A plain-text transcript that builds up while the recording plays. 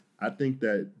I think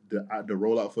that the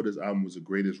rollout for this album was the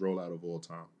greatest rollout of all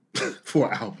time for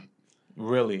an album.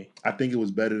 Really? I think it was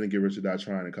better than Get Rich or Die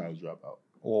Trying and College Dropout.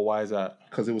 Well, why is that?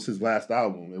 Because it was his last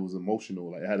album. It was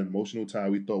emotional. Like, it had an emotional tie.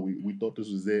 We thought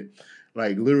this was it.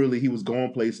 Like, literally, he was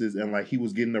going places and like he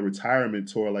was getting a retirement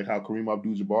tour, like how Kareem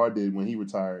Abdul-Jabbar did when he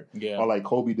retired, or like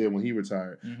Kobe did when he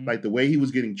retired. Mm-hmm. Like, the way he was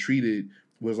getting treated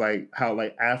was like how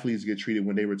like athletes get treated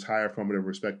when they retire from their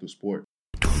respective sport.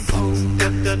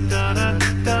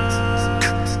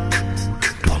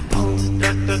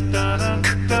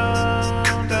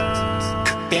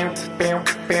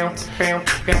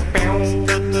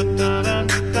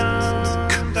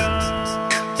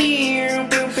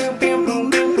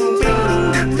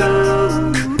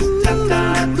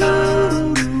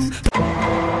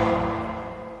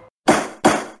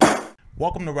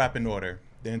 Welcome to Rap in Order,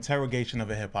 the interrogation of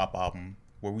a hip-hop album,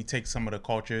 where we take some of the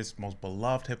culture's most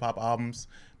beloved hip-hop albums,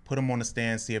 put them on the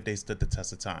stand, see if they stood the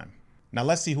test of time. Now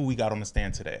let's see who we got on the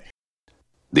stand today.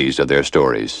 These are their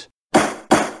stories.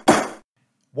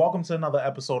 Welcome to another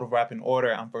episode of Rap in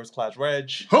Order. I'm First Class Reg.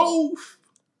 Hove!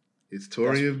 It's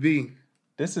Torian B.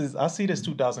 I see this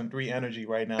 2003 energy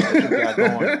right now that you got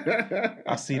going.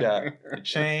 I see that. The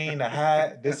chain, the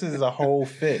hat, this is a whole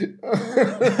fit.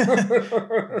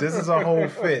 This is a whole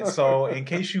fit. So in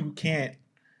case you can't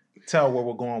tell where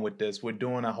we're going with this, we're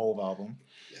doing a Hove album.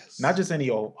 Yes. Not just any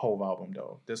Hove album,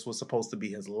 though. This was supposed to be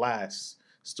his last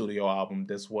studio album.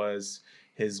 This was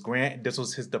his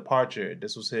departure.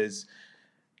 This was his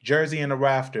Jersey in the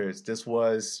Rafters. This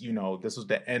was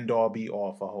the end-all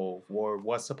be-all for Hove, or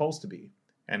what's supposed to be.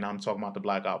 And I'm talking about the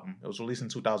Black Album. It was released in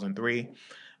 2003.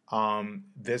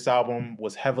 This album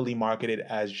was heavily marketed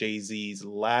as Jay-Z's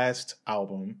last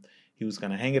album. He was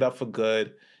going to hang it up for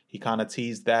good. He kind of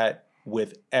teased that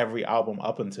with every album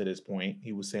up until this point.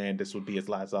 He was saying this would be his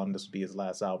last album, this would be his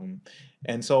last album.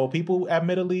 And so people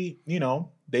admittedly,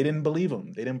 they didn't believe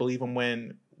him. They didn't believe him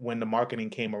when the marketing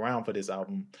came around for this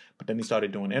album. But then he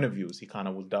started doing interviews. He kind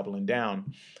of was doubling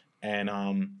down. And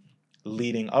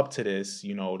leading up to this,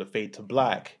 the Fade to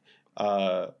Black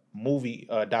documentary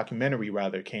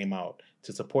came out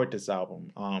to support this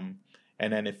album.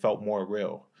 And then it felt more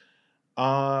real.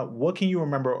 What can you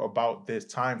remember about this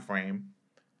time frame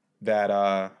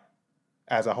that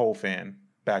as a Hove fan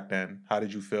back then, how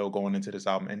did you feel going into this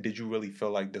album? And did you really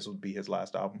feel like this would be his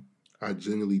last album? I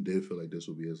genuinely did feel like this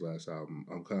would be his last album.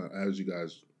 I'm kind of, as you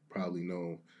guys probably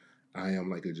know, I am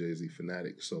like a Jay-Z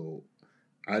fanatic. So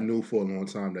I knew for a long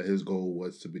time that his goal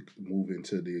was to move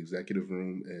into the executive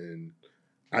room, and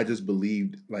I just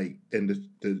believed, like, in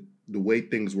the way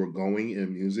things were going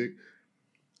in music,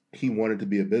 he wanted to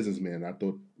be a businessman. I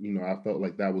thought, I felt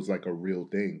like that was like a real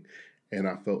thing, and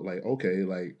I felt like, okay,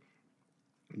 like,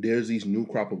 there's these new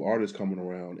crop of artists coming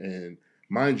around, and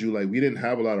mind you, like, we didn't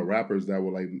have a lot of rappers that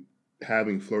were like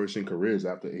having flourishing careers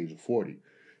after the age of 40.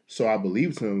 So I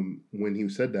believed him when he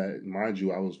said that. Mind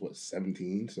you, I was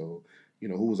 17, so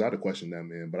who was I to question that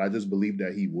man? But I just believed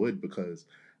that he would, because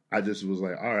I just was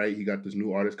like, all right, he got this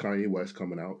new artist, Kanye West,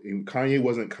 coming out. And Kanye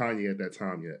wasn't Kanye at that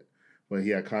time yet, but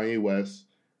he had Kanye West.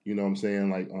 You know what I'm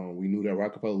saying? Like, we knew that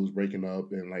Rockefeller was breaking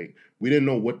up, and like we didn't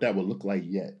know what that would look like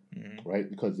yet, right?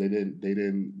 Because they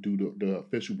didn't do the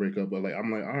official breakup. But like,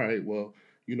 I'm like, all right, well,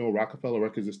 Rockefeller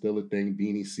Records is still a thing.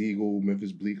 Beanie Siegel,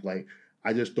 Memphis Bleak. Like,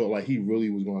 I just thought like he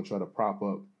really was going to try to prop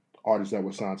up artists that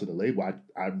were signed to the label.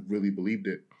 I really believed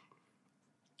it.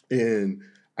 And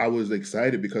I was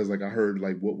excited because, like, I heard,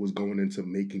 like, what was going into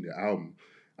making the album.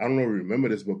 I don't know if you remember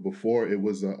this, but before it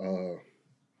was a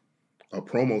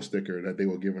promo sticker that they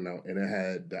were giving out, and it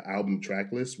had the album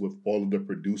track list with all of the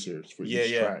producers for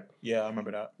each track. Yeah, I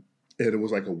remember that. And it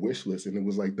was like a wish list, and it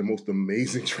was like the most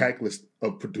amazing track list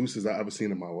of producers I've ever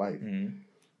seen in my life.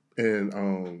 Mm-hmm.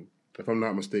 And if I'm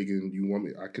not mistaken, you want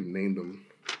me, I can name them.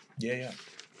 Yeah.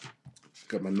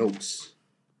 Got my notes.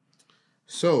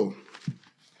 So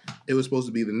it was supposed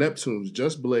to be the Neptunes,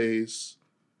 Just Blaze.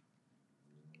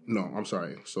 No, I'm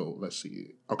sorry. So let's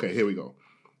see. Okay, here we go.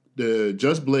 The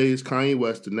Just Blaze, Kanye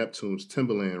West, the Neptunes,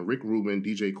 Timbaland, Rick Rubin,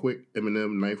 DJ Quick,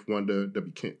 Eminem, Ninth Wonder,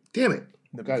 W. Damn it.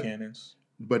 The Buchanans.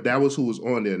 But that was who was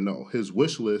on there. No, his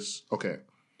wish list. Okay.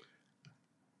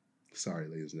 Sorry,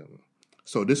 ladies and gentlemen.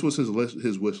 So this was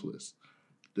his wish list.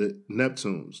 The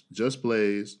Neptunes, Just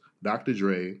Blaze, Dr.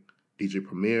 Dre, DJ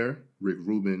Premier, Rick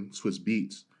Rubin, Swizz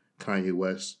Beatz, Kanye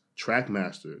West,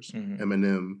 Trackmasters,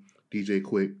 Eminem, DJ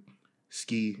Quick,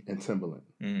 Ski, and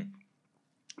Timbaland.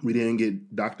 We didn't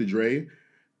get Dr. Dre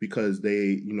because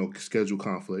they, schedule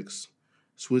conflicts.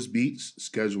 Swizz Beatz,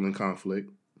 scheduling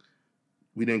conflict.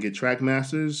 We didn't get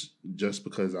Trackmasters just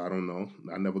because I don't know.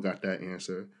 I never got that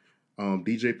answer.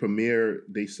 DJ Premier,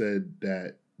 they said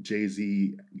that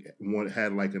Jay-Z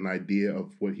had like an idea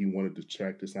of what he wanted the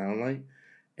track to sound like,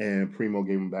 and Primo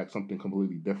gave him back something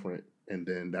completely different, and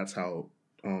then that's how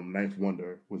Ninth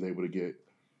Wonder was able to get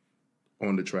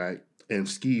on the track. And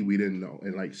Ski, we didn't know,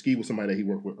 and like Ski was somebody that he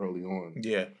worked with early on,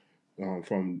 Yeah.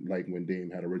 From like when Dame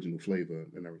had original flavor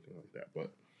and everything like that.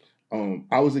 But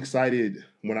I was excited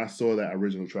when I saw that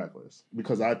original track list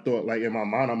because I thought, like in my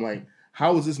mind, I'm like,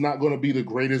 how is this not going to be the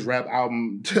greatest rap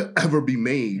album to ever be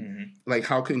made? Mm-hmm. Like,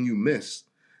 how can you miss?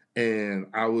 And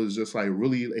I was just like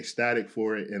really ecstatic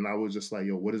for it, and I was just like,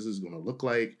 yo, what is this going to look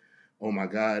like? Oh my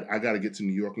God, I got to get to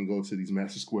New York and go to these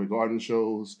Madison Square Garden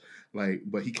shows. Like,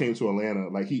 but he came to Atlanta.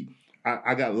 Like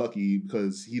I got lucky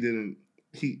because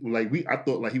I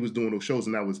thought like he was doing those shows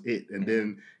and that was it. And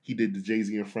then he did the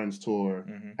Jay-Z and Friends tour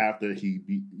after he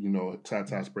beat,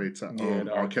 Tata sprayed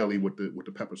R. Kelly with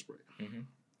the pepper spray. Mm-hmm.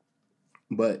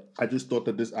 But I just thought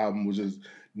that this album was just,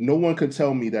 no one could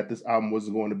tell me that this album was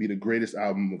going to be the greatest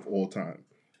album of all time.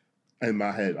 In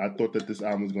my head, I thought that this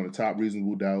album was going to top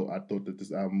Reasonable Doubt. I thought that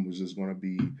this album was just going to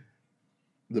be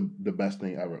the best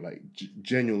thing ever. Like,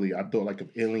 genuinely, I thought like if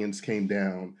aliens came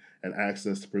down and asked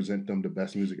us to present them the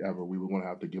best music ever, we were going to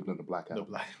have to give them the Black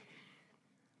Album.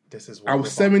 This is. I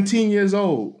was 17 years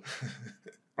old.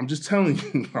 I'm just telling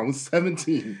you, I was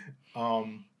 17.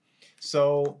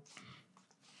 So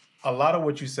a lot of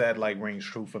what you said like rings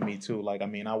true for me too. Like, I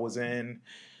mean, I was in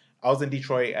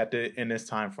Detroit in this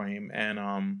time frame, and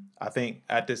I think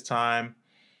at this time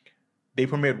they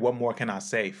premiered "What More Can I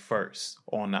Say" first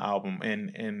on the album,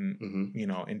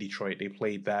 in Detroit. They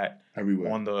played that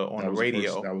everywhere on the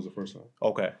radio. That was the first time.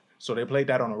 Okay, so they played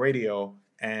that on the radio,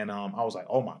 and I was like,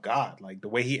 oh my God, like the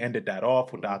way he ended that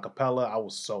off with the acapella, I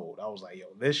was sold. I was like, yo,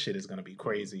 this shit is gonna be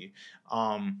crazy.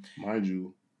 Mind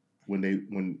you, when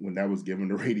that was given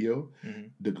the radio,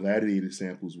 the Gladiator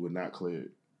samples were not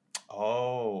cleared.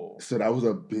 Oh, so that was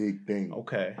a big thing.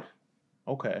 Okay.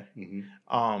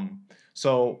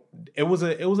 So it was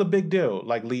a big deal,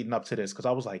 like leading up to this, because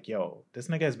I was like, yo, this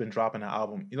nigga has been dropping an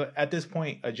album. At this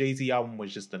point, a Jay-Z album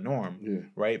was just the norm,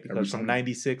 right? Because from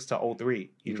 96 to 03,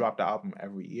 he dropped an album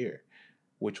every year,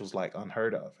 which was like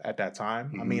unheard of at that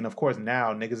time. I mean, of course,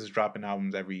 now niggas is dropping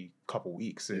albums every couple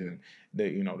weeks, and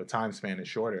the time span is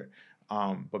shorter.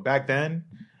 But back then,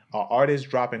 artists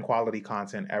dropping quality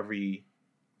content every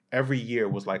year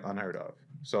was like unheard of.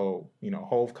 So,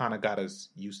 Hove kind of got us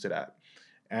used to that.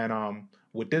 And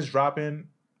with this dropping,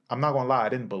 I'm not gonna lie, I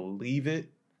didn't believe it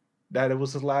that it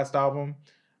was his last album.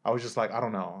 I was just like, I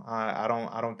don't know. I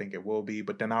don't think it will be.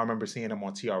 But then I remember seeing him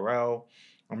on TRL.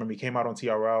 I remember he came out on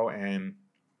TRL and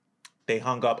they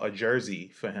hung up a jersey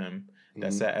for him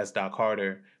that said S. Doc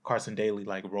Carter. Carson Daly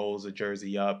like rolls a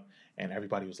jersey up, and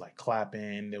everybody was like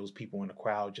clapping. There was people in the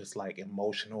crowd just like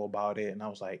emotional about it. And I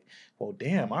was like, well,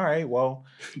 damn, all right, well,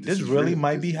 this really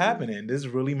might be happening. This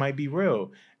really might be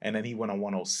real. And then he went on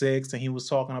 106 and he was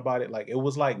talking about it. Like, it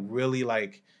was like really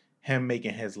like him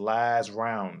making his last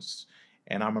rounds.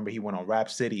 And I remember he went on Rap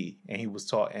City and he was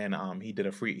he did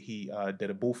a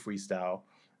booth freestyle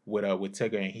with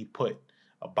Tigger, and he put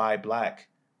a Buy Black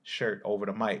shirt over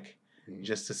the mic.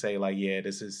 Just to say like, yeah,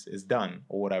 this is done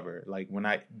or whatever. Like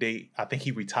I think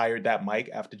he retired that mic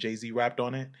after Jay-Z rapped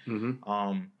on it.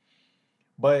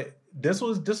 But this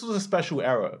was a special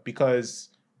era because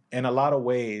in a lot of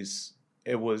ways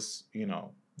it was,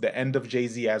 the end of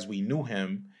Jay-Z as we knew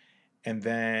him. And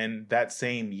then that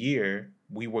same year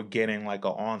we were getting like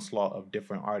an onslaught of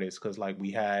different artists. Cause like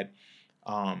we had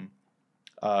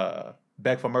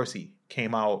Beg for Mercy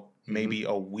came out maybe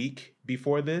a week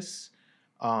before this.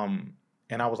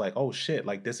 And I was like, oh shit,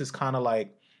 like this is kind of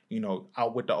like,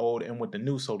 out with the old and with the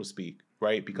new, so to speak,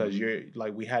 right? Because you're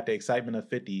like, we had the excitement of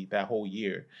 50 that whole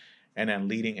year. And then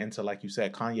leading into, like you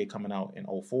said, Kanye coming out in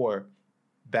 04,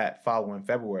 that following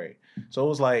February. So it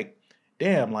was like,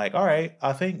 damn, like, all right,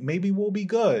 I think maybe we'll be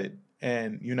good.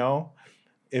 And,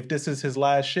 if this is his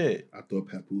last shit. I thought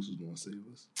Papoose was going to save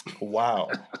us. Wow.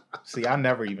 See, I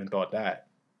never even thought that.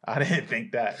 I didn't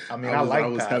think that. I mean, I like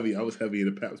Pap. I was heavy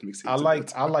in the Pap's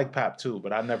mixtape. I like Pap too,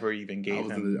 but I never even gave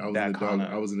him that kind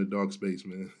of. I was in the dog space,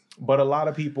 man. But a lot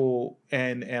of people,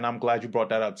 and I'm glad you brought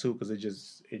that up too, because it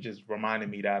just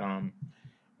reminded me that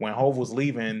when Hove was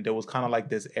leaving, there was kind of like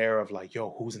this air of like,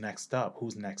 yo, who's next up?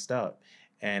 Who's next up?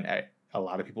 And a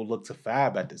lot of people looked to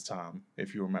Fab at this time,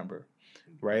 if you remember,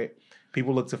 right?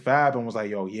 People looked to Fab and was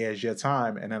like, yo, yeah, it's your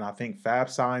time. And then I think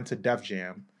Fab signed to Def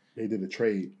Jam. They did a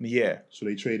trade. Yeah. So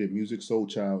they traded Music Soul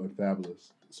Child and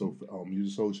Fabulous. So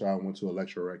Music Soul Child went to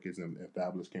Elektra Records and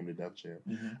Fabulous came to Def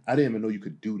Jam. I didn't even know you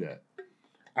could do that.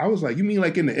 I was like, you mean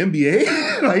like in the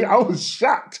NBA? Like, I was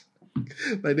shocked.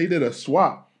 Like, they did a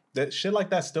swap. That shit like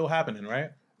that's still happening,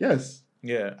 right? Yes.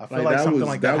 Yeah, I feel like something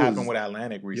like that happened with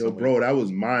Atlantic recently. Yo, bro, that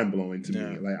was mind blowing to Yeah.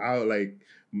 me. Like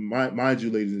mind you,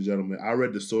 ladies and gentlemen, I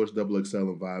read the Source XXL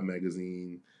and Vibe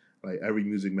magazine, like every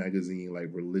music magazine, like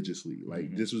religiously.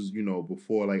 Like this was,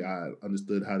 before like I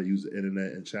understood how to use the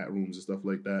internet and chat rooms and stuff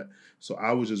like that. So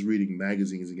I was just reading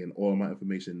magazines and getting all of my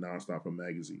information nonstop from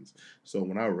magazines. So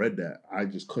when I read that, I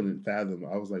just couldn't fathom.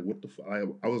 I was like, what the fuck?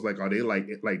 I was like, are they like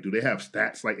do they have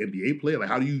stats like NBA player? Like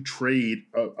how do you trade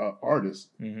a artist?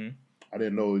 Mm-hmm. I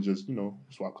didn't know it just,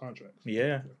 swap contracts.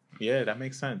 Yeah, that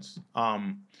makes sense.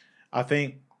 I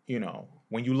think,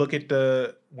 when you look at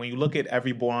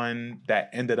everyone that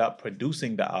ended up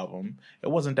producing the album, it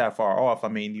wasn't that far off. I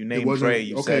mean, you named Dre,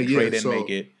 you said Dre didn't make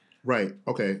it. Right.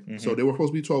 Okay. Mm-hmm. So there were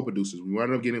supposed to be 12 producers. We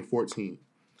wound up getting 14.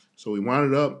 So we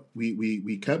wound up,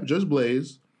 we kept Just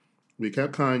Blaze, we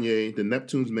kept Kanye, the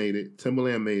Neptunes made it,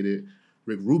 Timbaland made it,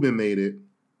 Rick Rubin made it,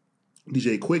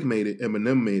 DJ Quick made it,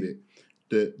 Eminem made it.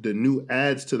 The new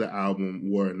ads to the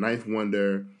album were Ninth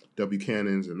Wonder, W.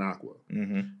 Cannons, and Aqua.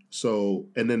 Mm-hmm. So,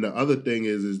 and then the other thing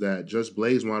is that Just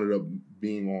Blaze wound up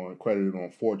being credited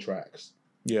on 4 tracks.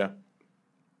 Yeah.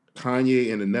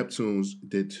 Kanye and the Neptunes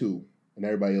did 2, and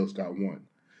everybody else got 1.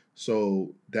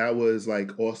 So that was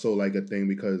like also like a thing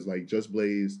because like Just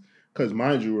Blaze, because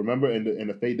mind you, remember in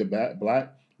the Fade to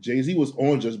Black, Jay-Z was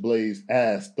on Just Blaze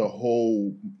ass the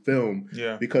whole film.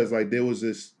 Yeah. Because like there was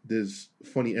this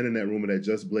funny internet rumor that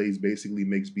Just Blaze basically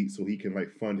makes beats so he can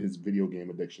like fund his video game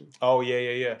addiction. Oh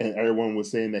yeah. And everyone was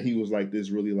saying that he was like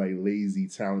this really like lazy,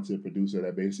 talented producer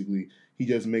that basically he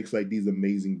just makes like these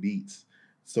amazing beats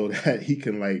so that he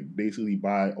can like basically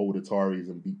buy old Ataris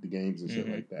and beat the games and shit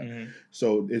like that. Mm-hmm.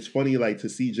 So it's funny like to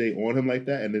see Jay on him like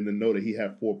that and then to know that he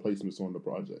had 4 placements on the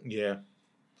project. Yeah.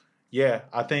 Yeah,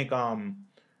 I think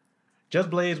Just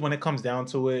Blaze, when it comes down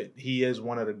to it, he is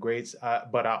one of the greats,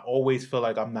 but I always feel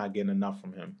like I'm not getting enough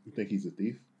from him. You think he's a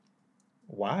thief?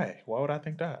 Why? Why would I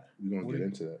think that? We're going to get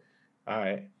into that. All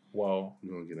right. Well.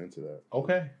 We're going to get into that.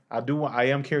 Okay. I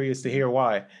am curious to hear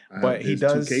why. But he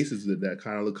does. 2 cases that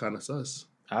kind of look kind of sus.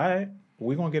 All right.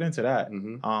 We're going to get into that.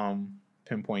 Mm-hmm.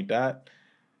 Pinpoint that.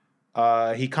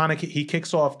 He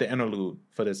kicks off the interlude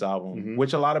for this album,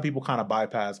 which a lot of people kind of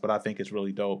bypass, but I think it's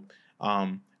really dope.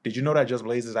 Did you know that Just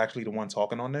Blaze is actually the one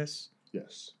talking on this?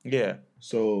 Yes. Yeah.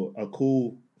 So a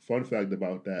cool fun fact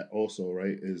about that also,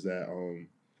 right, is that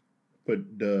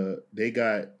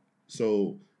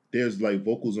there's like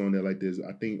vocals on there, like there's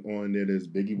I think on there's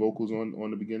Biggie vocals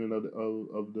on the beginning of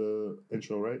the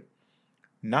intro, right?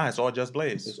 Nah, it's all Just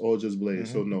Blaze. It's all Just Blaze.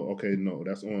 Mm-hmm. So no,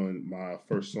 that's on my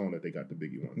first song that they got the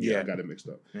Biggie one. Yeah, I got it mixed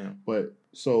up. Yeah. But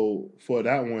so for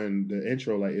that one, the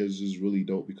intro like is just really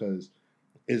dope because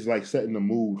it's like setting the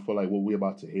mood for like what we're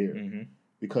about to hear. Mm-hmm.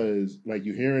 Because like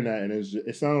you're hearing that and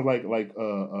it sounds like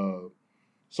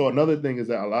so another thing is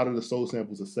that a lot of the soul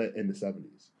samples are set in the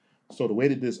 70s. So the way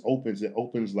that this opens, it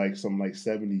opens like some like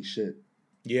 70s shit.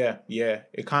 Yeah.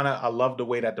 It kind of I love the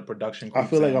way that the production I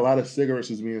feel like a lot of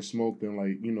cigarettes was being smoked and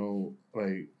like,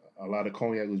 like a lot of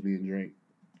cognac was being drank.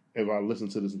 If I listen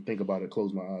to this and think about it,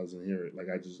 close my eyes and hear it, like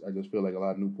I just feel like a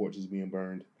lot of Newports is being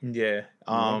burned. Yeah.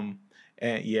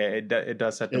 And yeah, it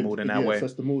does set the mood in that way. It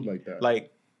sets the mood like that.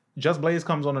 Like Just Blaze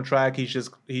comes on the track, he's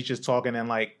just talking and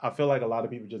like I feel like a lot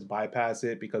of people just bypass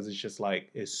it because it's just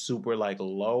like it's super like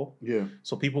low. Yeah.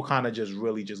 So people kind of just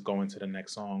really just go into the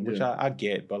next song, which I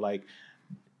get, but like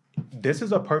this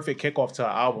is a perfect kickoff to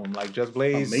an album. Like Just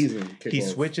Blaze, amazing kickoff.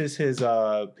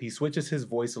 He switches his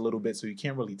voice a little bit, so you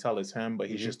can't really tell it's him. But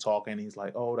he's just talking. He's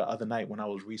like, "Oh, the other night when I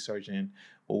was researching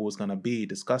what was gonna be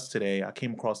discussed today, I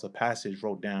came across a passage,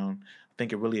 wrote down. I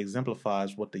think it really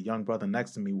exemplifies what the young brother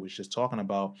next to me was just talking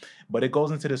about. But it goes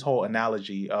into this whole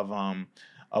analogy of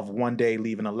one day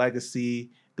leaving a legacy."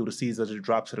 Through the seeds as it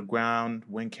drops to the ground,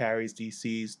 wind carries these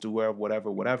seeds through whatever.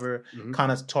 Mm-hmm.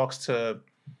 Kind of talks to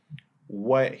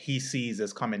what he sees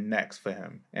as coming next for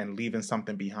him and leaving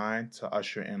something behind to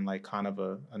usher in like kind of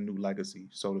a new legacy,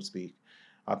 so to speak.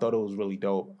 I thought it was really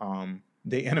dope.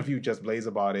 They interviewed Just Blaze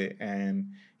about it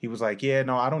and he was like, yeah,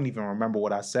 no, I don't even remember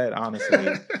what I said,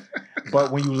 honestly.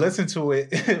 But when you listen to it,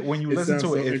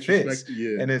 it fits.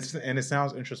 Yeah. And it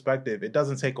sounds introspective. It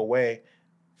doesn't take away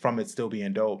from it still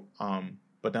being dope.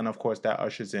 But then of course that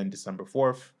ushers in December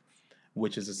 4th,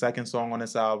 which is the second song on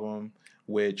this album,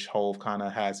 which Hov kind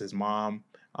of has his mom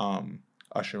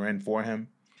usher in for him.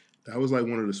 That was like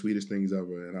one of the sweetest things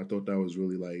ever, and I thought that was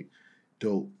really like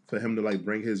dope for him to like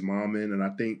bring his mom in, and I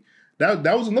think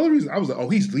that was another reason I was like, oh,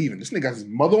 he's leaving. This nigga got his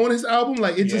mother on his album,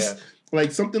 like it just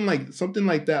like something like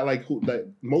that, like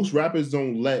most rappers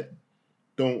don't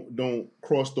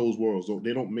cross those worlds,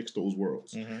 they don't mix those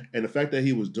worlds, and the fact that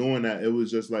he was doing that, it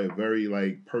was just like very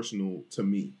like personal to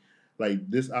me. like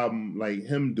this album, like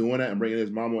him doing that and bringing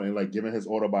his mama and like giving his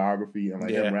autobiography and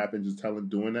like him rapping, just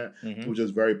doing that was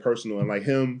just very personal. And like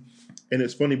him, and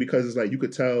it's funny because it's like you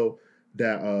could tell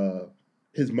that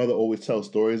his mother always tells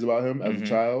stories about him as a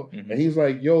child, and he's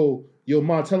like, yo,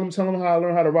 mom, tell him how I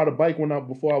learned how to ride a bike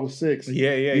before I was 6.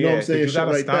 Yeah, you know what I'm saying? You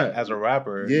gotta like stunt that. as a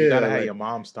rapper. Yeah, you gotta like, have your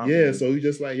mom stunt. Yeah, so he's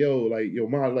just like, yo,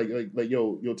 mom,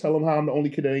 yo, tell him how I'm the only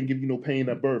kid that ain't give you no pain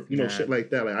at birth. You know, shit like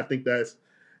that. Like I think that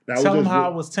tell was him how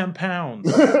I was 10 pounds.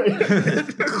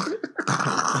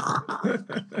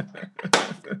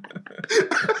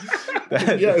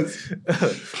 Yes.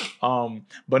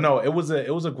 But no, it was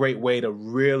a great way to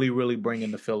really bring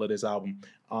in the feel of this album.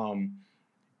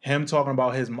 Him talking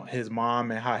about his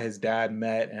mom and how his dad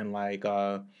met and like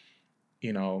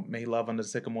made love under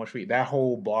Sycamore Tree. That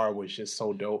whole bar was just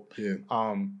so dope. Yeah.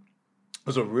 It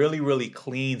was a really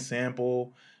clean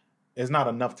sample. There's not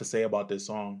enough to say about this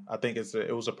song. I think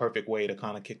it was a perfect way to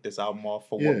kind of kick this album off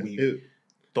for what we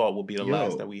thought would be the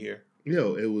last that we hear.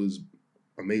 Yo, it was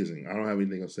amazing. I don't have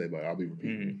anything to say about it. I'll be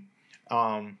repeating.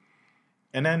 And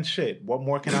then shit, what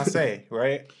more can I say,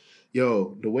 right?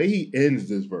 Yo, the way he ends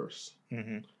this verse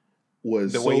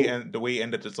was the way he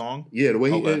ended the song. Yeah, the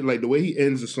way the way he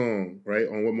ends the song, right?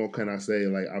 On What More Can I Say?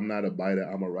 Like, I'm not a biter,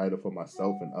 I'm a writer for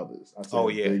myself and others. I said,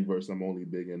 big verse, I'm only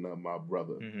bigging up my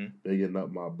brother, bigging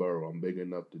up my borough. I'm big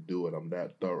enough to do it. I'm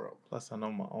that thorough. Plus, I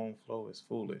know my own flow is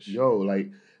foolish. Yo,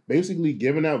 like basically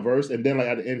giving that verse, and then like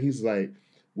at the end, he's like,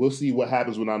 we'll see what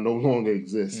happens when I no longer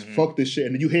exist. Fuck this shit.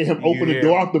 And then you hear him open the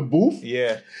door out the booth.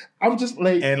 Yeah. I'm just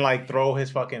like... And like throw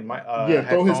his fucking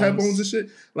throw his headphones and shit.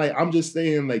 Like, I'm just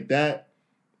saying like that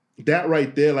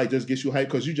right there like just gets you hyped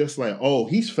because you just like, oh,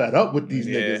 he's fed up with these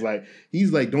niggas. Like,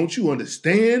 he's like, don't you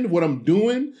understand what I'm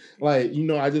doing? Like,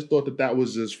 I just thought that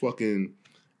was just fucking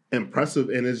impressive.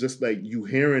 And it's just like you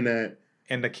hearing that.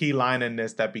 And the key line in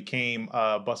this that became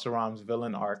Busta Rhymes'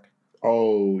 villain arc.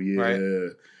 Oh, yeah. Right?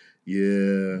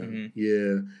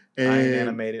 Yeah. And I ain't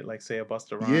animated like say a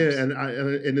Busta Rhymes. Yeah,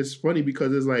 and it's funny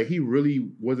because it's like he really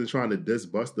wasn't trying to diss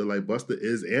Busta. Like Busta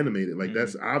is animated. Like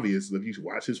that's obvious if you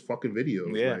watch his fucking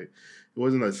videos. Yeah. Like, it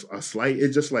wasn't a slight.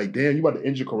 It's just like, damn, you about to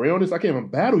end your career on this? I can't even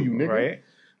battle you, nigga. Right?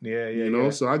 Yeah. You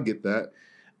know, so I get that.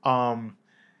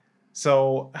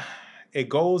 So it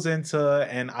goes into,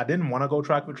 and I didn't want to go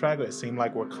track for track, but it seemed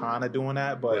like we're kind of doing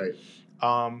that. But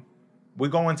we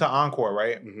go into Encore,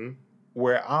 right? Mm-hmm.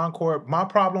 Where Encore,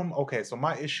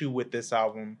 my issue with this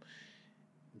album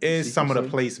is some of the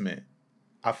placement.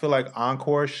 I feel like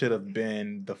Encore should have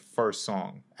been the first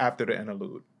song after the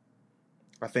interlude.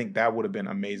 I think that would have been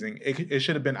amazing. It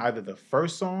should have been either the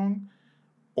first song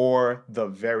or the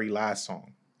very last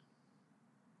song.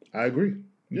 I agree.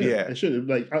 Yeah. It should have,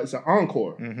 like, it's an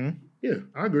encore. Mm-hmm. Yeah,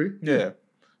 I agree. Yeah.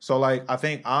 So, like, I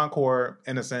think Encore,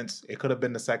 in a sense, it could have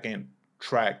been the second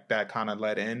track that kind of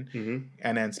led in. Mm-hmm.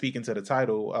 And then speaking to the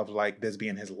title of, like, this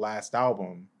being his last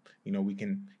album, we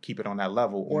can keep it on that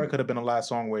level. Or it could have been a last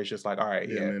song where it's just like, all right,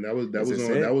 man, that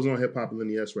was on Hip Hop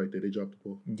and NES right there. They dropped the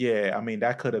ball. Yeah, I mean,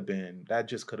 that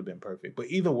just could have been perfect. But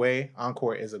either way,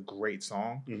 Encore is a great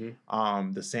song.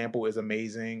 Mm-hmm. The sample is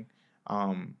amazing.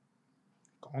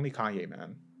 Only Kanye,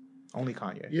 man. Only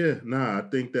Kanye. Yeah, I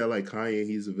think that like Kanye,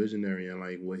 he's a visionary, and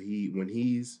like when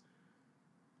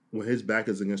his back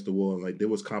is against the wall, and like there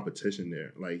was competition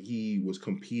there. Like he was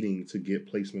competing to get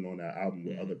placement on that album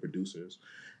with other producers.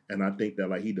 And I think that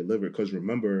like he delivered because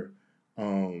remember,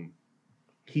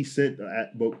 he sent,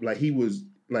 but like he was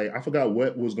like, I forgot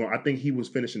what was going. I think he was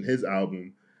finishing his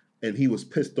album, and he was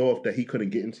pissed off that he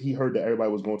couldn't get into. He heard that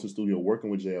everybody was going to the studio working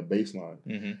with Jay at Baseline,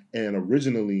 and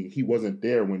originally he wasn't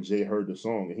there when Jay heard the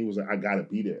song, and he was like, I gotta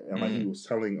be there. And like he was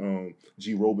telling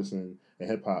G Robinson and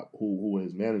Hip Hop, who were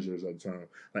his managers at the time,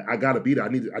 like I gotta be there. I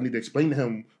need to explain to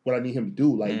him what I need him to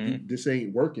do. Like this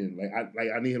ain't working.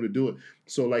 I need him to do it.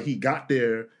 So like he got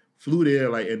there. Flew there,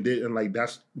 like, and did, and like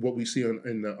that's what we see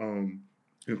in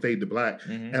Fade to Black,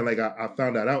 and like I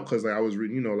found that out because like I was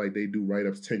reading, like they do write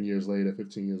ups 10 years later,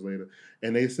 15 years later,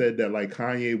 and they said that like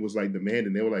Kanye was like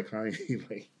demanding. They were like, Kanye,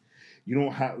 like you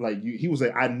don't have like he was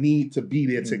like, I need to be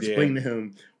there to explain to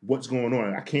him what's going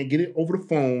on. I can't get it over the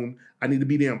phone. I need to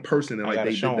be there in person, and like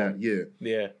they did that.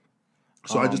 Yeah.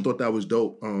 So I just thought that was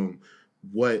dope.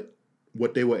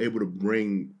 What they were able to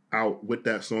bring out with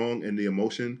that song and the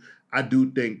emotion. I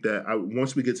do think that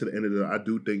once we get to the end of it, I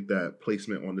do think that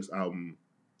placement on this album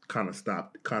kind of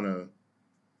stopped, kind of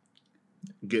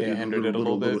getting a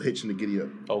little hitch in the giddy up.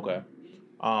 Okay,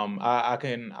 I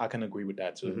can agree with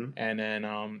that too. And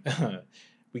then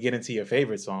we get into your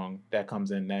favorite song that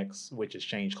comes in next, which is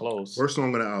Change Clothes. Worst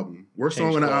song on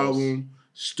the album.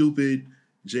 Stupid.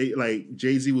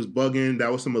 Jay-Z was bugging. That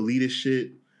was some elitist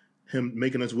shit. him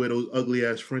making us wear those ugly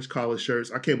ass French collar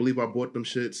shirts. I can't believe I bought them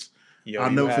shits. Yo, I'll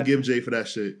you never had- forgive Jay for that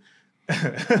shit.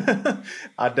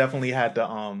 I definitely had the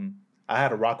I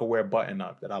had a Rockaware button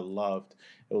up that I loved.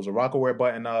 It was a Rockaware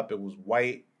button up. It was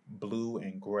white, blue,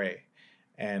 and gray.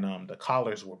 And the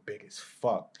collars were big as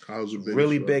fuck. Collars were big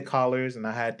really as fuck. big collars, and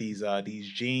I had these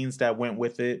jeans that went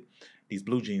with it, these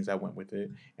blue jeans that went with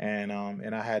it, and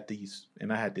I had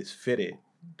this fitted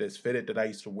that I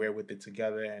used to wear with it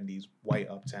together, and these white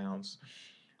Uptowns.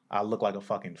 I look like a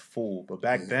fucking fool, but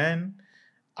back then,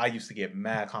 I used to get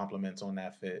mad compliments on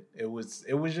that fit. It was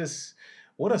just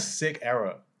what a sick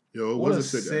era. Yo, it What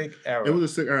was a sick era. It was a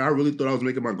sick era. I really thought I was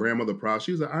making my grandmother proud.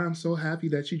 She was like, "I'm so happy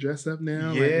that you dressed up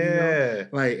now." Yeah.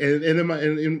 I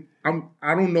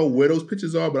don't know where those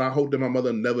pictures are, but I hope that my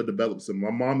mother never develops them.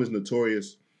 My mom is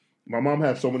notorious. My mom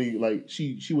has so many, like,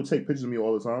 she would take pictures of me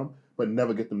all the time, but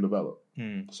never get them developed.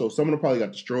 So some of them probably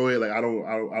got destroyed. Like,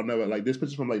 I'll never, like, this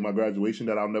picture from, like, my graduation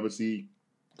that I'll never see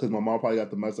because my mom probably got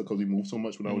the mess up because we moved so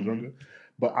much when I was younger.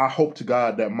 But I hope to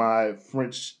God that my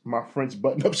French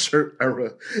button-up shirt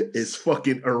era is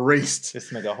fucking erased.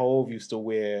 This nigga Hove used to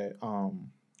wear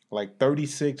like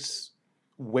 36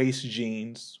 waist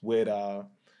jeans with a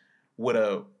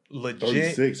legit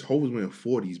 36. Hov was wearing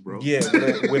 40s, bro. Yeah,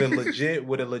 with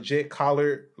a legit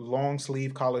collar, long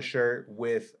sleeve collar shirt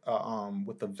with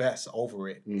a vest over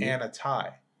it and a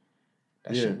tie.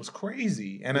 That shit was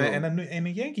crazy, and a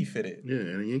Yankee fitted. Yeah,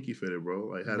 and a Yankee fitted, bro.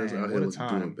 Like had us out what here a doing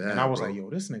time! bad. And I was bro. like, yo,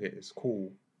 this nigga is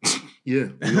cool. Yeah,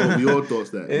 we all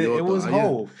thought that. It was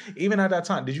Hove. Even at that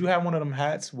time, did you have one of them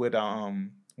hats with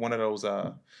one of those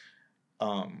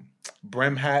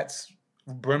brim hats,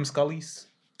 brim scullies?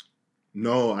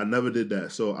 No, I never did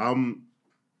that. So I'm,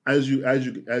 as you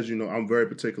know, I'm very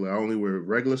particular. I only wear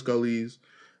regular scullies.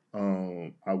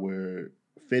 I wear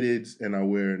fitteds, and I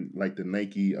wear like the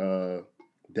Nike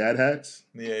dad hats.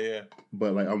 Yeah.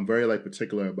 But like I'm very like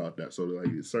particular about that. So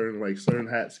like certain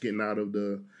hats getting out of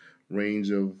the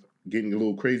range of getting a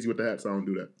little crazy with the hats, I don't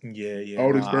do that. Yeah. I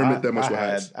don't experiment that much with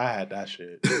hats. I had that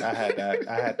shit. I had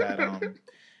that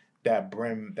that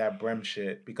brim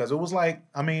shit, because it was like,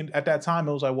 I mean, at that time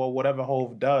it was like, well, whatever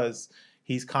Hove does,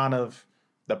 he's kind of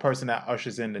the person that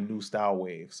ushers in the new style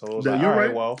wave. So it was like, you're all right,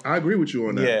 right. well, I agree with you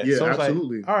on that. Yeah, so it's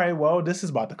absolutely. Like, all right, well, this is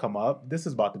about to come up. This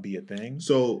is about to be a thing.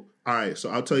 So all right, so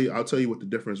I'll tell you what the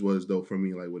difference was though for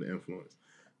me, like with the influence,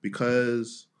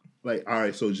 because like all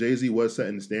right, so Jay-Z was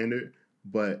setting the standard,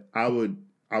 but I was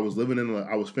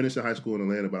finishing high school in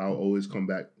Atlanta, but I would always come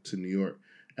back to New York.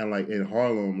 And like in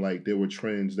Harlem, like there were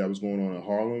trends that was going on in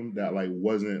Harlem that like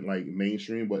wasn't like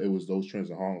mainstream, but it was those trends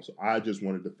in Harlem. So I just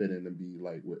wanted to fit in and be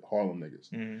like with Harlem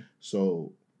niggas. Mm-hmm.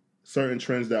 So certain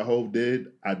trends that Hove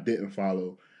did, I didn't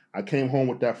follow. I came home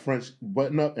with that French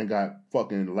button up and got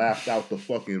fucking laughed out the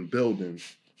fucking building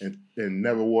and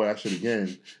never wore that shit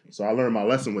again. So I learned my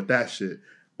lesson with that shit.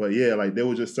 But yeah, like there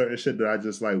was just certain shit that I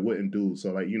just like wouldn't do.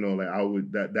 So like, you know, like I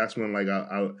would that's when like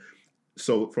I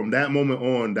so from that moment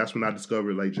on, that's when I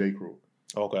discovered like J. Crew.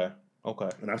 Okay.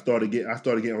 And I started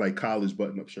getting like college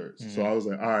button-up shirts. Mm-hmm. So I was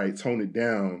like, all right, tone it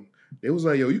down. It was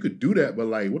like, yo, you could do that, but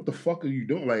like, what the fuck are you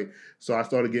doing? Like, so I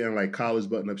started getting like college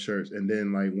button-up shirts, and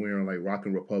then like wearing like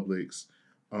Rockin' Republics,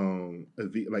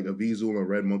 like a Visual and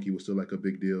Red Monkey was still like a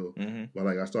big deal. Mm-hmm. But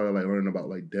like I started like learning about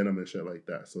like denim and shit like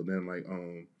that. So then like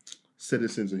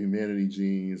Citizens of Humanity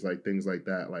jeans, like things like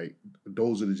that. Like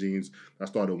those are the jeans I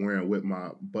started wearing with my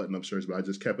button-up shirts, but I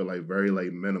just kept it like very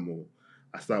like minimal.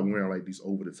 I stopped wearing like these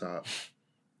over-the-top,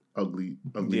 ugly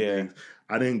things.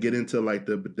 I didn't get into like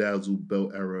the bedazzled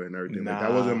belt era and everything. Like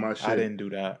that wasn't my shit. I didn't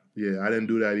do that. Yeah, I didn't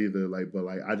do that either. Like, but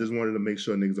like I just wanted to make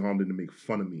sure niggas at home didn't make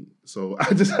fun of me. So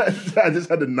I just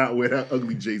had to not wear that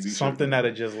ugly Jay-Z shirt. Something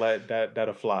that'll just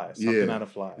that'll fly. Something that'll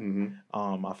fly.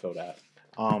 Mm-hmm. I feel that.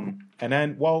 And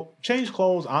then, well, change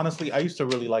clothes. Honestly, I used to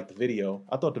really like the video.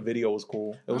 I thought the video was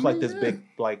cool. It was this big,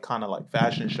 like kind of like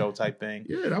fashion show type thing.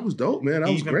 Yeah, that was dope, man.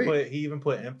 That was great. He even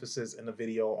put emphasis in the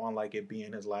video on like it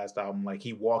being his last album. Like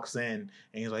he walks in and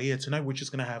he's like, "Yeah, tonight we're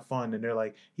just gonna have fun." And they're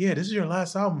like, "Yeah, this is your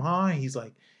last album, huh?" And he's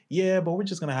like, "Yeah, but we're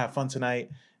just gonna have fun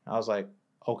tonight." And I was like,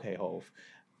 "Okay, Hove."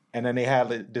 And then they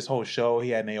had this whole show.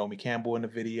 He had Naomi Campbell in the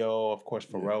video. Of course,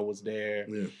 Pharrell was there.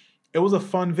 Yeah. It was a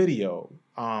fun video.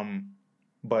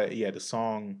 But yeah, the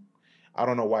song, I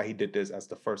don't know why he did this as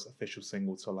the first official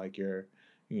single to like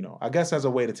I guess as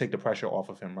a way to take the pressure off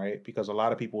of him, right? Because a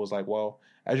lot of people was like, well,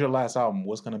 as your last album,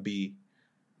 what's going to be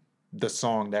the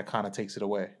song that kind of takes it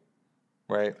away,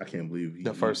 right? I can't believe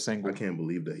the first single. I can't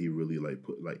believe that he really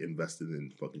invested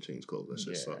in fucking Change Clothes. That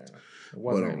shit sucked. It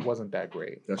wasn't that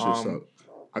great. That shit sucked.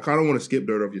 I kind of want to skip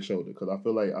Dirt Off Your Shoulder because I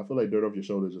feel like Dirt Off Your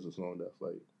Shoulder is just a song that's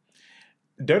like.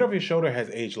 Dirt Off Your Shoulder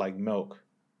has aged like milk.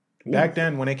 Back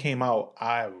then, when it came out,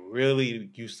 I really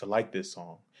used to like this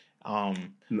song. I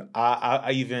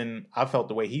felt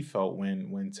the way he felt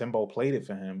when Timbo played it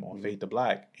for him on Fade to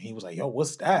Black. And he was like, "Yo,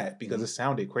 what's that?" Because it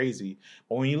sounded crazy.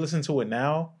 But when you listen to it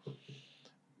now,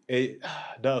 the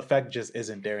effect just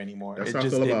isn't there anymore. That's how I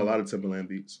feel about a lot of Timbaland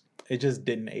beats. It just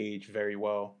didn't age very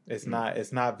well. It's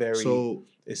not very. So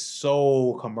it's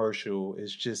so commercial.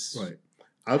 It's just right.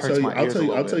 I'll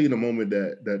tell you the moment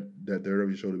that Third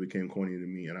Every Shoulder became corny to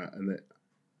me, and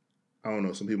I don't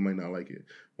know. Some people might not like it.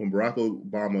 When Barack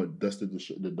Obama dusted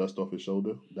the dust off his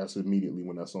shoulder, that's immediately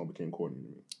when that song became corny to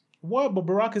me. What? But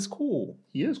Barack is cool.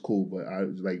 He is cool, but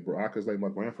Barack is like my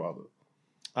grandfather.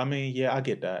 I mean, yeah, I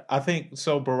get that. I think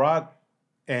so. Barack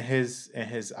and his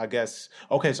I guess.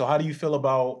 Okay, so how do you feel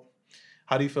about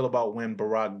when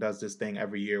Barack does this thing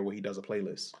every year where he does a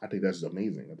playlist? I think that's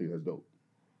amazing. I think that's dope.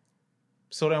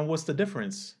 So then what's the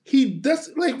difference?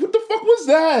 That's like, what the fuck was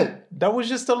that? That was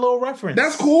just a little reference.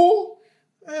 That's cool.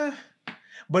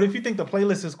 But if you think the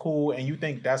playlist is cool and you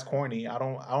think that's corny,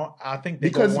 I think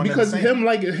because him,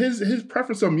 like, his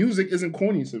preference on music isn't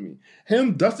corny to me.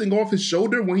 Him dusting off his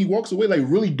shoulder when he walks away, like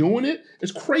really doing it,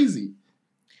 is crazy.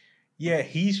 Yeah,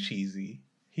 he's cheesy.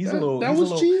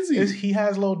 Cheesy. He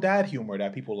has little dad humor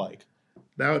that people like.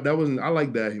 That wasn't. I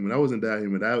like dad humor. That wasn't dad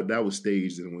humor. That was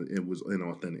staged and it was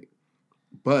inauthentic.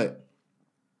 But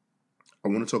I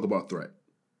want to talk about Threat.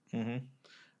 Mm-hmm.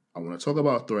 I want to talk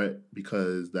about Threat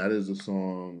because that is a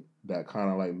song that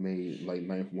kind of like made like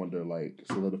Ninth Wonder like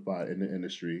solidified in the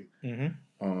industry.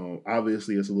 Mm-hmm.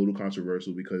 Obviously, it's a little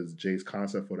controversial because Jay's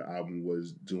concept for the album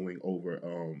was doing over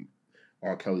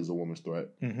R. Kelly's "A Woman's Threat."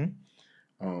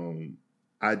 Mm-hmm.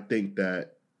 I think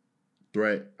that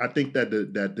Threat. I think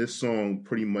that this song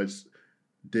pretty much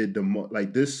did the most.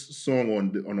 Like, this song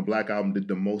on the Black Album did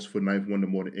the most for Ninth Wonder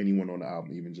more than anyone on the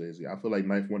album, even Jay-Z. I feel like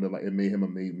Ninth Wonder, like, it made him a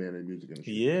made man in the music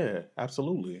industry. Yeah,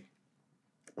 absolutely.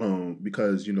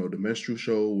 Because the Minstrel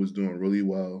Show was doing really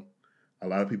well. A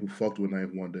lot of people fucked with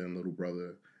Ninth Wonder and Little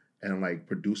Brother, and like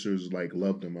producers like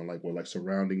loved them and like were like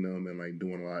surrounding them and like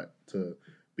doing a lot to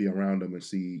be around them and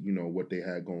see what they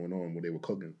had going on, what they were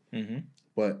cooking. Mm-hmm.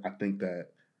 But I think that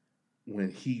when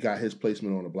he got his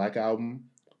placement on the Black Album,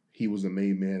 he was a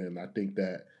made man, and I think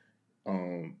that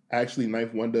actually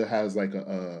Ninth Wonder has like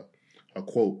a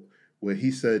quote where he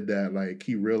said that like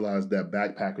he realized that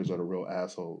backpackers are the real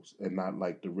assholes and not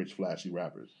like the rich flashy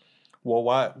rappers. Well,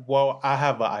 why? Well, I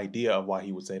have an idea of why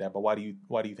he would say that, but why do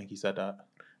you think he said that?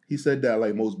 He said that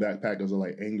like most backpackers are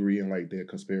like angry and like they're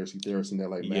conspiracy theorists and they're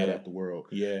like mad at the world.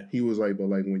 Yeah. He was like, but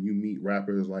like when you meet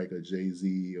rappers like a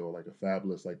Jay-Z or like a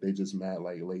Fabulous, like they just mad,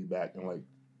 like laid back and like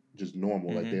just normal.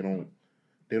 Mm-hmm. Like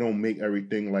they don't make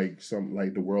everything like some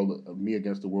like the world, me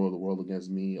against the world against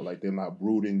me. Like they're not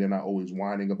brooding. They're not always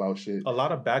whining about shit. A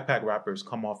lot of backpack rappers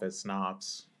come off as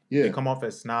snobs. Yeah. They come off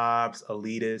as snobs,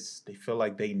 elitists. They feel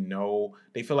like they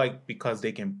feel like because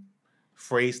they can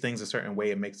phrase things a certain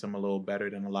way, it makes them a little better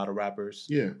than a lot of rappers.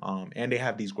 Yeah. And they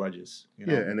have these grudges.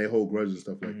 Yeah, and they hold grudges and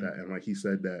stuff like that. And like he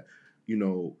said that,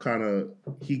 kind of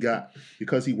he got,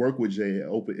 because he worked with Jay,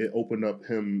 it opened up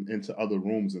him into other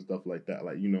rooms and stuff like that.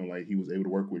 Like, like he was able to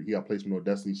work with, he got placement on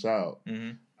Destiny's Child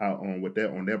out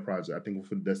on their project. I think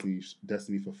for Destiny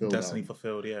Fulfilled. Destiny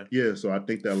Fulfilled, yeah. Yeah, so I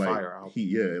think that like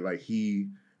he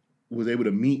was able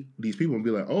to meet these people and be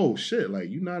like, oh shit,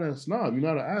 like you're not a snob, you're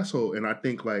not an asshole. And I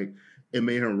think like it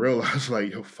made him realize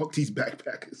like, yo, fuck these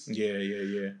backpackers.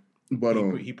 Yeah. But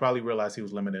he probably realized he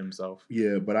was limiting himself.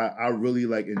 Yeah, but I really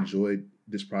like enjoyed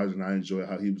this project, and I enjoyed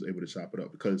how he was able to chop it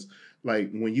up, because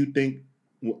like when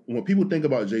people think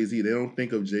about Jay-Z, they don't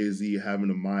think of Jay-Z having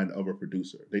the mind of a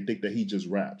producer. They think that he just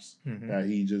raps, that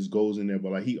he just goes in there,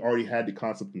 but like he already had the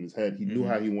concept in his head. He knew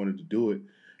how he wanted to do it,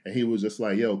 and he was just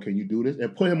like, yo, can you do this?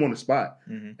 And put him on the spot.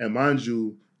 And mind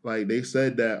you, like they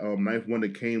said that Ninth Wonder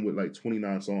came with like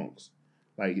 29 songs.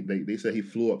 Like they said he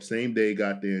flew up same day,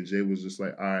 got there, and Jay was just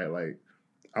like, all right, like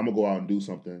I'm gonna go out and do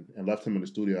something, and left him in the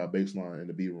studio at Baseline in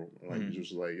the B room. Like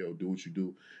just like, yo, do what you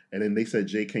do. And then they said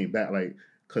Jay came back like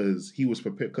because he was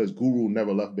prepared, because Guru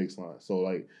never left Baseline. So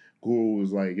like Guru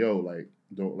was like, yo, like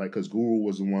don't, like, because Guru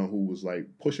was the one who was like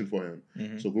pushing for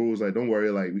him. So Guru was like, don't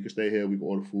worry, like we can stay here, we can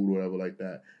order food or whatever like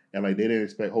that. And like they didn't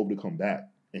expect Hope to come back,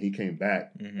 and he came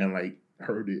back and like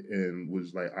heard it and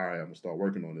was like, all right, I'm gonna start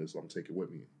working on this. So I'm gonna take it with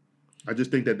me. I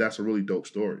just think that that's a really dope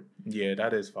story. Yeah,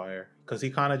 that is fire. Because he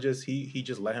kind of just, he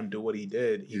just let him do what he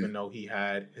did, even though he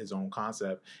had his own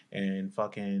concept. And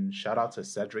fucking shout out to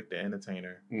Cedric the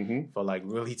Entertainer for like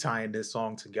really tying this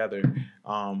song together.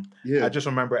 I just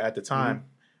remember at the time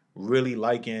really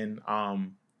liking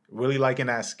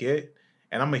that skit.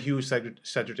 and I'm a huge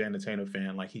Cedric the Entertainer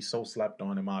fan. Like, he's so slept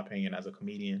on, in my opinion, as a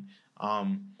comedian.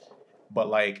 But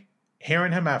like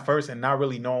hearing him at first and not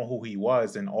really knowing who he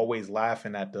was, and always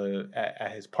laughing at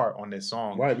his part on this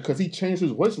song. Right, because he changed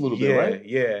his voice a little bit, right?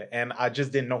 Yeah. And I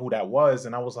just didn't know who that was.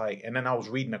 And I was like, and then I was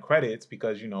reading the credits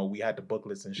because, you know, we had the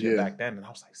booklets and shit back then. And I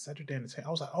was like, Cedric the Entertainer.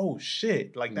 I was like, oh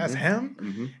shit, like that's him?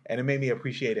 Mm-hmm. And it made me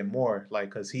appreciate it more. Like,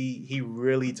 because he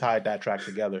really tied that track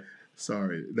together.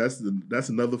 Sorry, that's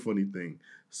another funny thing.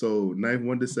 So Ninth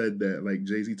Wonder said that, like,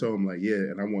 Jay-Z told him, like, yeah,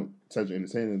 and I want Cedric the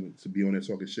Entertainer to be on there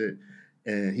talking shit.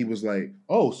 And he was like,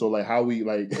 oh, so like how we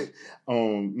like,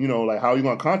 you know, like how you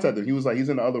gonna contact him? He was like, he's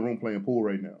in the other room playing pool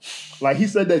right now. Like he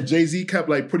said that Jay-Z kept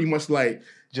like pretty much like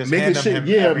just making shit,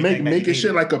 making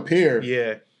shit like appear.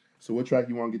 Yeah. So what track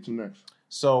you want to get to next?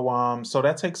 So so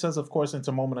that takes us, of course,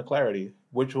 into Moment of Clarity,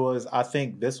 which was, I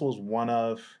think this was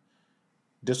part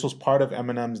of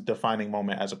Eminem's defining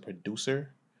moment as a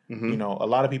producer. Mm-hmm. You know, a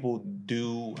lot of people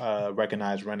do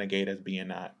recognize Renegade as being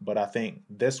that, but I think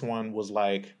this one was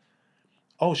like,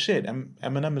 oh shit,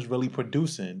 Eminem is really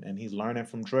producing and he's learning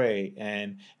from Dre,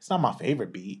 and it's not my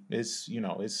favorite beat. It's, you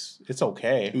know, it's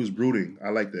okay. It was brooding. I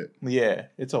like that. Yeah,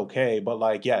 it's okay, but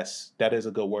like, yes, that is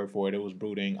a good word for it. It was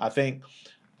brooding. I think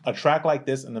a track like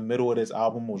this in the middle of this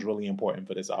album was really important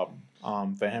for this album.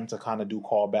 For him to kind of do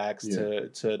callbacks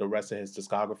to the rest of his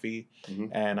discography,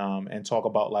 and talk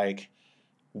about like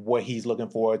what he's looking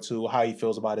forward to, how he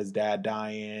feels about his dad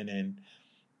dying, and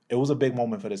it was a big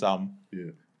moment for this album.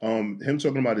 Yeah. Him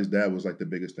talking about his dad was like the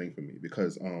biggest thing for me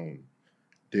because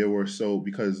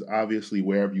because obviously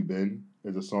Where Have You Been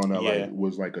is a song that like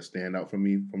was like a standout for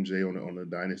me from Jay on the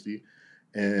Dynasty,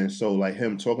 and so like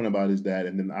him talking about his dad,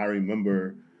 and then I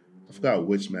remember, I forgot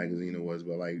which magazine it was,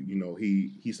 but like, you know,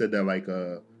 he said that like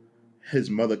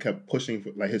his mother kept pushing for,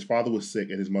 like, his father was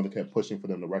sick and his mother kept pushing for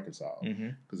them to reconcile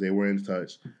because they were in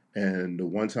touch, and the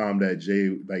one time that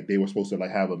Jay, like, they were supposed to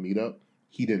like have a meetup,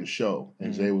 he didn't show.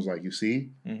 And Jay was like, you see,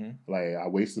 like, I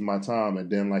wasted my time. And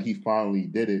then, like, he finally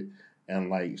did it. And,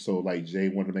 like, so, like, Jay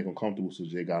wanted to make him comfortable. So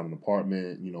Jay got him an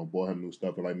apartment, you know, bought him new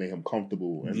stuff and, like, made him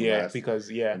comfortable. In the end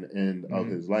of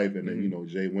his life. And then, you know,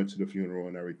 Jay went to the funeral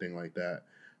and everything like that.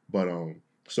 But,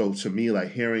 so to me,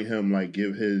 like, hearing him, like,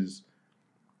 give his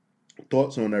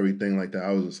thoughts on everything like that,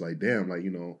 I was just like, damn, like,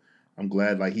 you know, I'm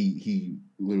glad, like, he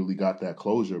literally got that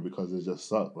closure because it just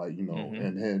sucked. Like, you know,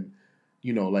 and then,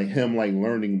 you know, like him, like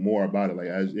learning more about it. Like,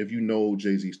 as if you know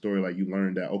Jay-Z's story, like you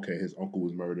learned that, okay, his uncle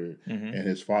was murdered and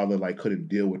his father like couldn't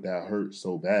deal with that hurt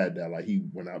so bad that like he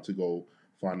went out to go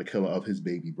find the killer of his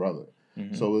baby brother.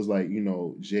 So it was like, you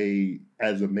know, Jay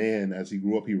as a man, as he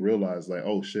grew up, he realized like,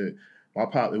 oh shit, my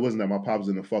pop, it wasn't that my pops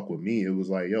didn't fuck with me. It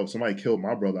was like, yo, if somebody killed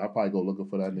my brother, I'd probably go looking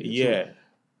for that nigga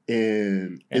too.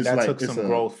 And that like, took some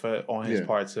growth on his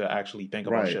part to actually think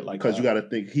about shit like that. Because you got to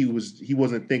think he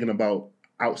wasn't thinking about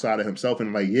outside of himself,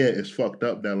 and like, yeah, it's fucked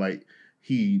up that like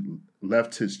he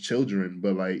left his children,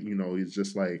 but like, you know, it's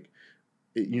just like,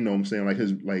 you know what I'm saying, like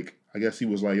his, like, I guess he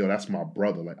was like, yo, that's my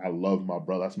brother, like I love my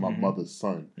brother, that's my mother's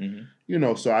son, you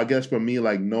know. So I guess for me,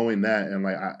 like knowing that, and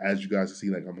like as you guys can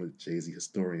see, like I'm a Jay-Z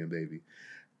historian, baby,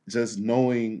 just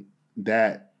knowing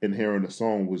that and hearing the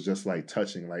song was just like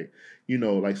touching. Like, you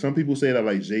know, like some people say that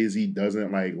like Jay-Z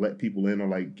doesn't like let people in or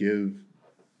like give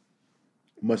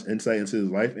much insight into his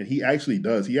life, and he actually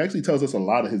does. He actually tells us a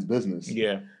lot of his business.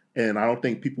 Yeah. And I don't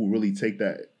think people really take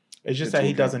that. It's just that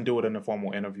he doesn't do it in a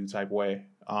formal interview type way.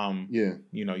 You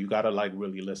know, you gotta like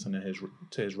really listen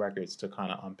to his records to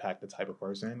kind of unpack the type of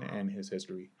person and his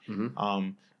history. What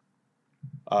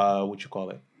you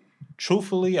call it?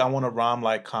 Truthfully, I want to rhyme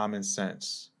like Common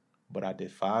Sense, but I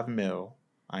did 5 mil.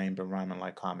 I ain't been rhyming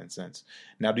like Common Sense.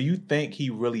 Now, do you think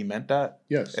he really meant that?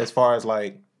 Yes. As far as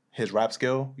like his rap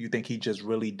skill, you think he just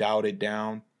really dialed it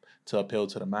down to appeal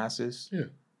to the masses? Yeah.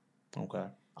 Okay.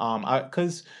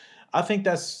 Because I think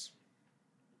that's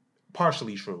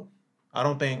partially true. I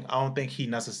don't think he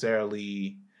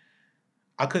necessarily.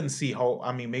 I couldn't see how.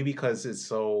 I mean, maybe because it's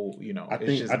so, you know. I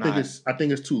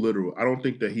think it's too literal. I don't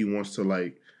think that he wants to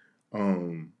like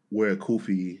wear a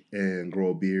kufi and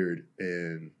grow a beard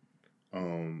and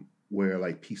wear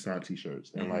like peace sign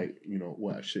t-shirts and like, you know,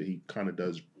 what shit, he kind of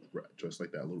does dress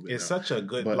like that a little bit. It's such a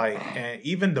good, like, and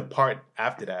even the part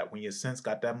after that, when your sense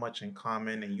got that much in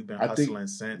common and you've been hustling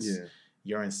since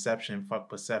your inception, fuck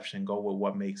perception, go with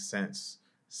what makes sense.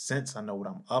 Since I know what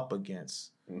I'm up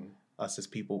against, us as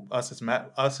people,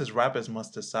 us as rappers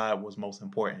must decide what's most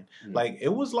important. Like,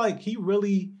 it was like he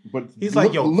really, he's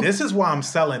like, yo, this is why I'm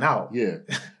selling out. Yeah.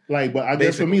 Like, but I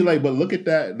guess for me, like, but look at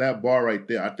that bar right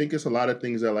there. I think it's a lot of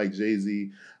things that like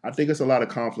Jay-Z, I think it's a lot of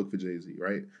conflict for Jay-Z,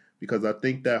 right? Because I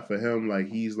think that for him, like,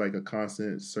 he's like a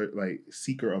constant like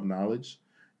seeker of knowledge.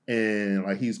 and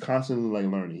like he's constantly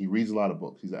like learning. He reads a lot of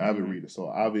books. He's an avid Mm-hmm. reader, so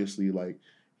obviously like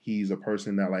he's a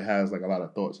person that like has like a lot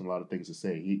of thoughts and a lot of things to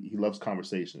say. He loves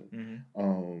conversation.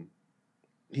 Mm-hmm.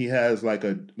 He has like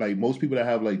most people that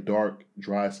have like dark,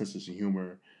 dry senses of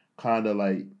humor, kind of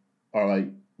like are like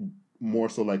more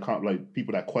so like like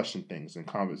people that question things and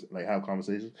like have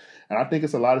conversations. And I think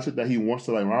it's a lot of shit that he wants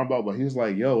to like rhyme about, but he's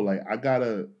like, yo, like I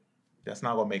gotta. That's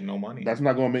not gonna make no money. That's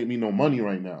not gonna make me no money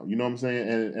right now. You know what I'm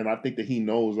saying? And I think that he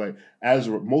knows, like, as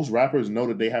most rappers know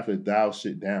that they have to dial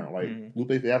shit down. Like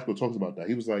Lupe Fiasco talks about that.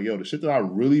 He was like, yo, the shit that I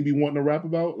really be wanting to rap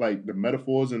about, like the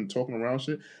metaphors and talking around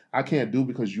shit, I can't do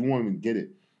because you won't even get it.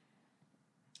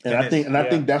 And I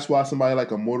think that's why somebody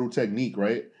like Immortal Technique,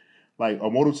 right? Like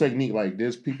Immortal Technique, like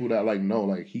there's people that like know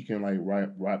like he can like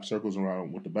wrap circles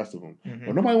around with the best of them,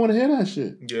 but nobody want to hear that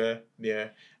shit. Yeah.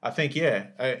 I think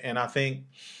and I think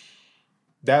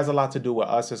that has a lot to do with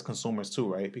us as consumers too,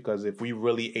 right? Because if we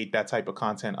really ate that type of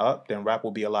content up, then rap will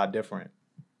be a lot different.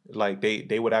 Like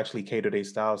they would actually cater their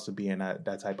styles to be in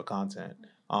that type of content.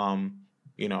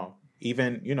 Even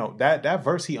that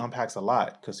verse he unpacks a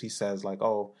lot because he says like,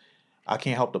 oh, I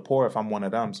can't help the poor if I'm one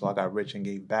of them, so I got rich and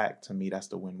gave back. To me, that's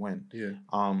the win-win. Yeah.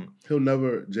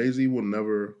 Jay-Z will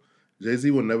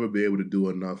never be able to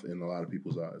do enough in a lot of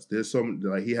people's eyes. There's some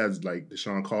like he has like the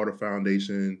Sean Carter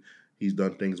Foundation. He's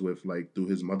done things with like through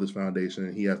his mother's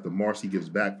foundation. He has the Marcy Gives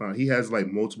Back Foundation. He has like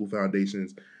multiple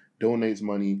foundations, donates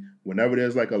money. Whenever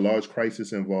there's like a large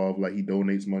crisis involved, like he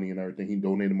donates money and everything. He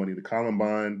donated money to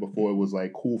Columbine before it was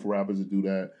like cool for rappers to do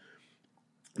that.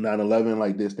 9/11,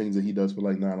 like there's things that he does for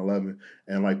like 9/11.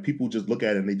 And like people just look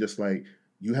at it and they just like,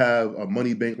 you have a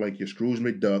money bank like your Scrooge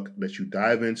McDuck that you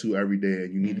dive into every day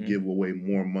and you need to give away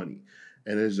more money.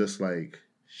 And it's just like,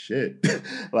 shit.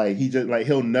 Like he just like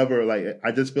he'll never like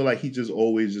I just feel like he just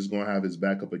always just gonna have his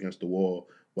back up against the wall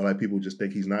where like people just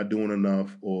think he's not doing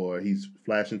enough or he's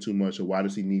flashing too much or why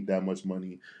does he need that much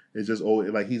money? It's just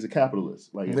always like he's a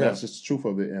capitalist. Like that's just the truth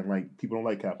of it. And like people don't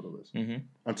like capitalists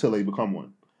until they become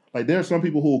one. Like there are some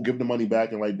people who will give the money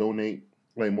back and like donate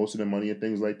like most of their money and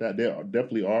things like that. There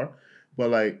definitely are, but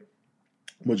like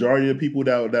majority of people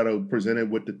that are presented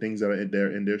with the things that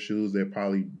are in their shoes, they'll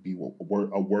probably be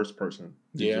a worse person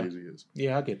than Jay-Z is.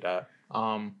 Yeah, I get that.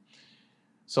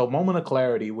 So Moment of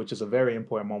Clarity, which is a very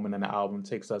important moment in the album,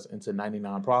 takes us into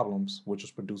 99 Problems, which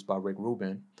was produced by Rick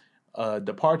Rubin.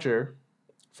 Departure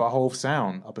for Hove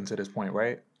sound up until this point,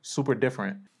 right? Super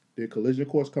different. Did Collision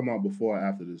Course come out before or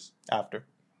after this? After.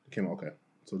 It came out, okay.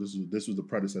 So this was the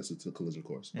predecessor to Collision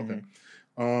Course. Okay.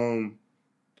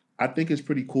 I think it's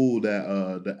pretty cool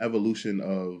that the evolution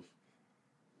of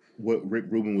what Rick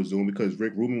Rubin was doing, because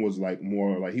Rick Rubin was like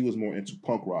more like he was more into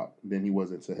punk rock than he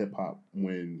was into hip hop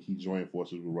when he joined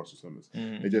forces with Russell Simmons.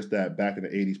 It's just that back in the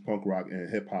 80s, punk rock and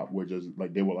hip hop were just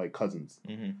like they were like cousins.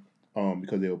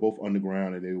 Because they were both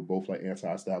underground and they were both like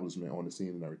anti-establishment on the scene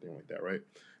and everything like that, right?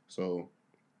 So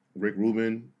Rick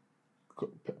Rubin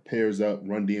pairs up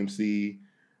Run DMC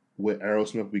with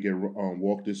Aerosmith. We get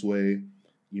Walk This Way.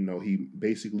 You know, he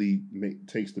basically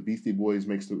takes the Beastie Boys,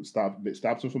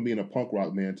 stops them from being a punk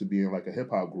rock band to being like a hip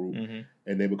hop group,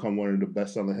 and they become one of the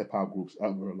best selling hip hop groups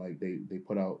ever. Like they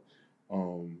put out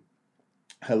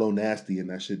Hello Nasty, and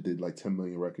that shit did like 10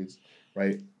 million records,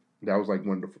 right? That was like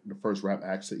one of the first rap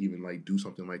acts to even like do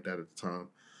something like that at the time.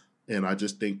 And I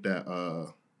just think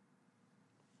that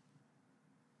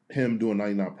him doing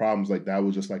 99 Problems, like that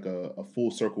was just like a full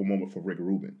circle moment for Rick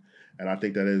Rubin. And I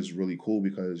think that is really cool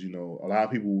because, you know, a lot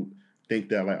of people think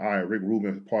that like, all right, Rick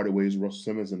Rubin parted ways with Russell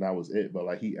Simmons and that was it. But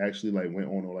like he actually like went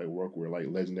on to like work with like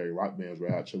legendary rock bands,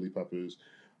 Red Hot Chili Peppers,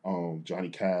 Johnny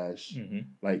Cash.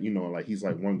 Like, you know, like he's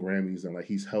like won Grammys and like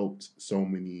he's helped so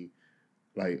many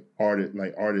like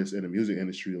artists in the music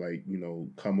industry, like, you know,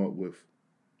 come up with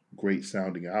great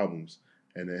sounding albums.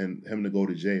 And then him to go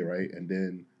to Jay, right? And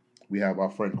then we have our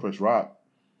friend Chris Rock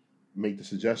make the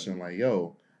suggestion like,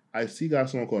 yo, I see you got a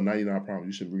song called 99 Problems.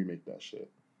 You should remake that shit.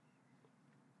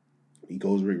 He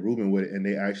goes Rick Rubin with it, and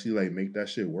they actually like make that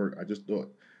shit work. I just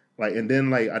thought, like, and then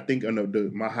like I think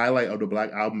my highlight of the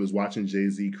Black Album is watching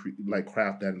Jay-Z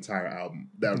craft that entire album,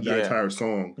 that entire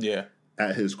song,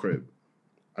 at his crib.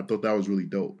 I thought that was really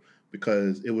dope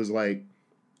because it was like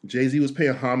Jay-Z was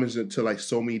paying homage to like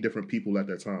so many different people at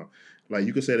that time. Like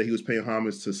you could say that he was paying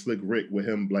homage to Slick Rick with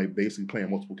him like basically playing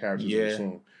multiple characters in the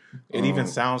song. It even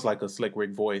sounds like a Slick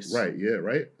Rick voice. Right, yeah,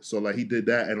 right. So like he did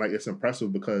that and like it's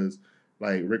impressive because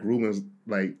like Rick Rubin's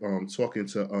like talking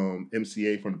to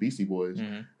MCA from the Beastie Boys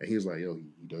and he's like, yo, he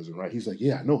does it right. He's like,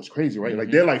 yeah, I know, it's crazy, right?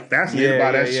 Like they're like fascinated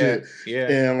by that shit. Yeah.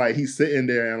 And like he's sitting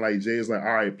there and like Jay's like,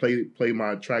 all right, play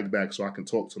my track back so I can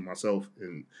talk to myself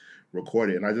and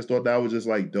record it. And I just thought that was just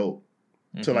like dope.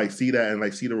 to like see that and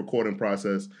like see the recording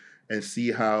process and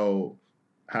see how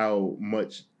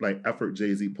much like effort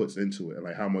Jay-Z puts into it and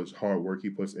like how much hard work he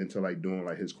puts into like doing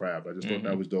like his craft. I just thought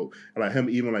that was dope. And like him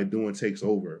even like doing Takes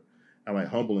Over and like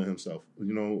humbling himself.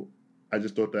 You know, I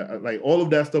just thought that like all of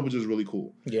that stuff was just really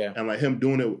cool. Yeah. And like him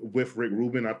doing it with Rick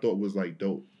Rubin, I thought was like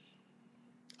dope.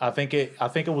 I think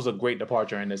it was a great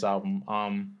departure in this album.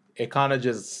 It kind of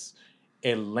just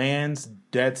it lands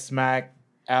dead smack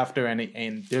after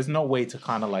and there's no way to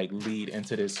kind of like lead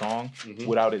into this song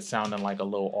without it sounding like a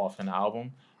little off in the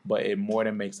album, but it more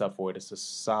than makes up for it. It's a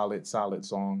solid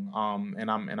song.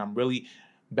 And I'm really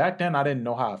back then I didn't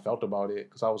know how I felt about it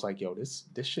because I was like, yo, this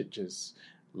shit just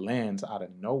lands out of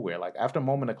nowhere. Like after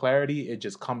Moment of Clarity, it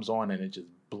just comes on and it just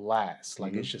blasts.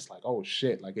 Like it's just like, oh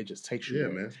shit, like it just takes you. Yeah,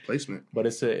 there. man, it's placement. But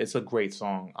it's a great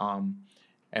song.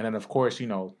 And then of course, you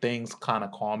know, things kind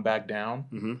of calm back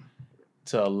down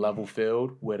to a level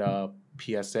field with a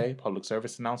PSA, public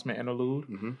service announcement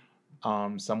interlude.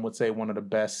 Some would say one of the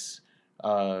best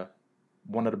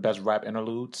rap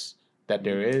interludes that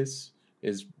there is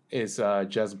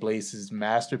Just Blaze's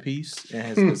masterpiece in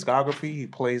his discography. He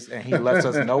plays and he lets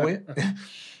us know it.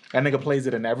 That nigga plays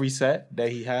it in every set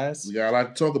that he has. We got a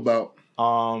lot to talk about.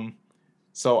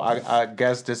 So I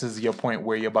guess this is your point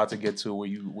where you're about to get to where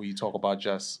you talk about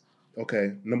Just.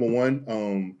 Okay, number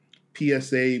one,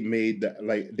 PSA made that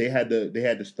like they had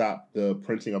to stop the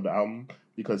printing of the album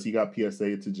because he got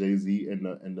PSA to Jay-Z in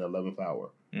the 11th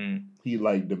hour. He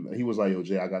was like, yo,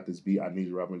 Jay, I got this beat, I need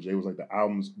you rapping. Jay was like,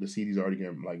 the CD's already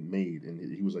getting like made, and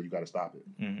he was like, you got to stop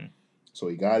it. So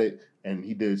he got it, and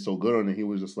he did so good on it. He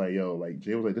was just like, yo, like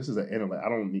Jay was like, this is an end. Like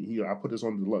I put this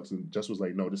on the deluxe, and Just was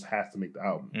like, no, this has to make the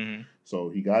album. So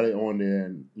he got it on there,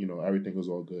 and you know everything was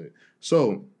all good.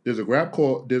 So there's a rap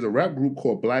group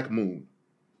called Black Moon.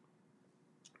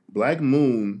 Black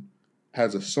Moon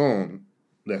has a song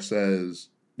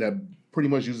that pretty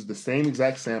much uses the same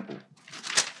exact sample,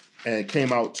 and it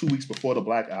came out 2 weeks before the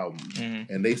Black album.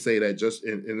 And they say that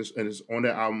it's on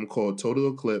their album called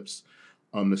Total Eclipse.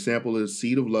 The sample is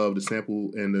Seed of Love. The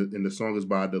sample and the song is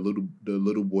by the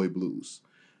Little Boy Blues.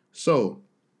 So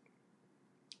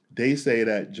they say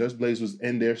that Just Blaze was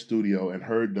in their studio and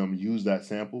heard them use that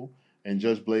sample. And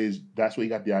Just Blaze, that's where he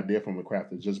got the idea from the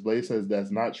crafter. Just Blaze says that's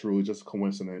not true. It's just a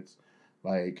coincidence.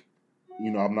 Like,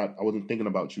 you know, I wasn't thinking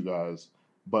about you guys.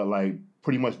 But like,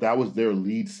 pretty much that was their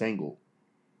lead single.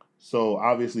 So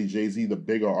obviously Jay-Z, the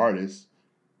bigger artist,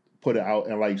 put it out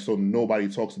and like, so nobody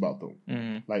talks about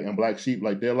them. Like, and Black Sheep,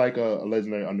 like they're like a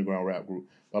legendary underground rap group.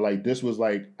 But like, this was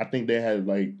like, I think they had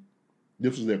like,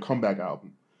 this was their comeback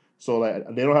album. So like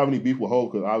they don't have any beef with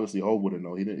Hov because obviously Hov wouldn't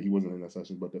know. He wasn't in that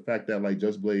session. But the fact that like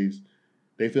Just Blaze,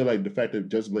 they feel like the fact that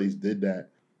Just Blaze did that,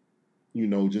 you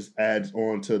know, just adds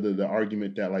on to the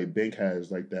argument that like Bank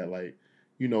has, like that, like,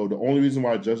 you know, the only reason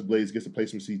why Just Blaze gets the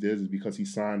placement he did is because he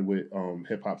signed with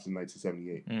Hip Hop's in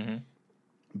 1978.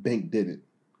 Bank didn't.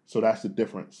 So that's the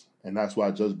difference. And that's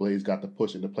why Just Blaze got the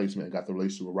push in the placement and got the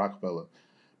relationship with Rockefeller.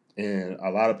 And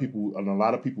a lot of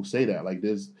people say that. Like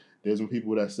there's some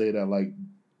people that say that like,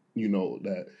 you know,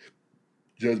 that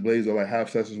Just Blaze will like have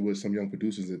sessions with some young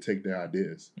producers and take their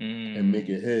ideas and make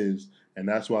it his. And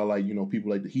that's why, like, you know,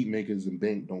 people like the Heatmakers and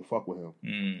Bank don't fuck with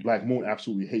him. Black Moon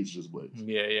absolutely hates Just Blaze.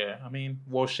 Yeah. I mean,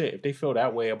 well, shit. If they feel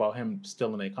that way about him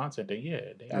stealing their content,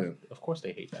 then of course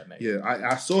they hate that nigga. Yeah,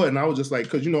 I saw it and I was just like,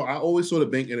 because, you know, I always saw the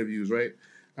Bank interviews, right?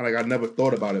 And like I never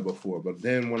thought about it before. But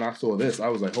then when I saw this, I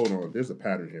was like, hold on, there's a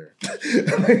pattern here.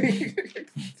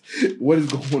 What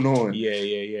is going on? Yeah.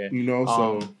 You know,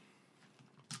 so.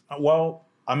 Well,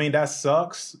 I mean, that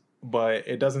sucks, but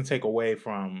it doesn't take away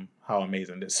from how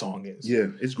amazing this song is. Yeah,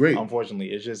 it's great.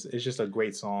 Unfortunately, it's just a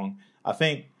great song. I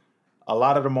think a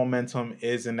lot of the momentum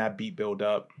is in that beat build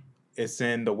up. It's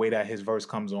in the way that his verse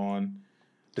comes on.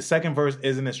 The second verse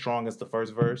isn't as strong as the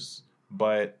first verse,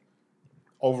 but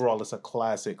overall, it's a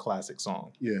classic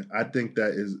song. Yeah, I think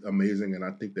that is amazing, and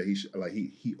I think that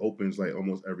he opens like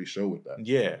almost every show with that.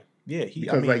 Yeah. You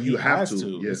have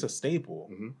to. Yeah. It's a staple.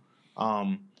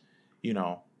 You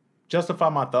know, Justify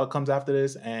My Thug comes after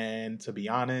this, and to be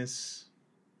honest,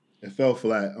 it fell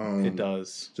flat. It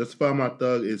does. Justify My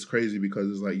Thug is crazy because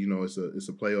it's like, you know, it's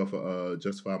a play off of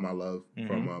Justify My Love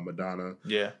from Madonna.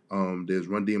 Yeah. There's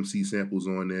Run DMC samples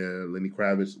on there. Lenny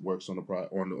Kravitz works on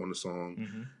the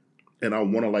song, and I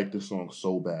want to like this song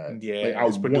so bad. Yeah, like,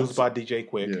 it's produced by DJ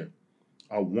Quick. Yeah,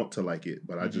 I want to like it,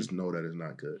 but I just know that it's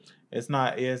not good. It's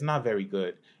not very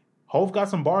good. Hov got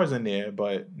some bars in there,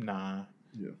 but nah.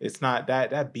 Yeah. It's not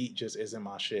that beat just isn't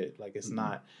my shit. Like it's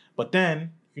not. But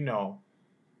then, you know,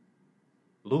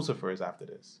 Lucifer is after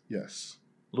this. Yes.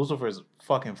 Lucifer is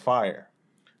fucking fire.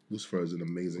 Lucifer is an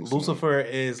amazing song. Lucifer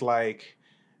is like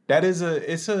That is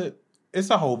it's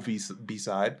a whole B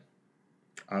side.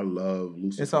 I love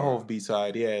Lucifer. It's a whole B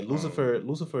side. Yeah,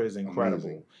 Lucifer is incredible.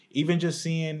 Amazing. Even just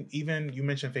seeing, even you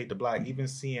mentioned Fade to Black. Even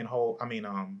seeing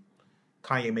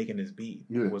Kanye making this beat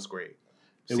was great.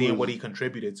 Seeing what he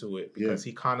contributed to it, because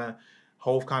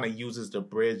Hov kind of uses the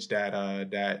bridge that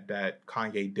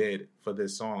Kanye did for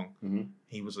this song.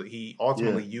 Mm-hmm. He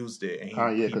ultimately used it, and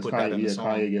he put that in the song.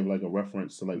 Kanye gave like a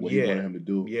reference to like what he wanted him to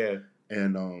do. Yeah,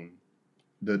 and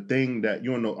the thing that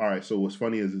you don't know. All right, so what's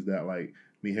funny is that like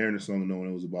me hearing the song,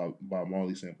 knowing it was about Bob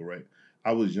Marley sample, right?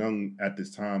 I was young at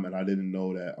this time, and I didn't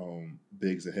know that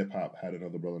Biggs and hip hop had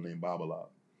another brother named Babalab.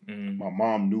 Mm-hmm. My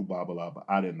mom knew Babalab, but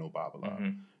I didn't know Babalab.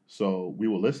 Mm-hmm. So we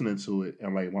were listening to it,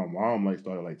 and like my mom like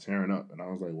started like tearing up, and I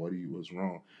was like, "What's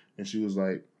wrong?" And she was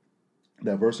like,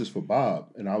 "That verse is for Bob,"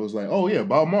 and I was like, "Oh yeah,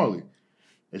 Bob Marley,"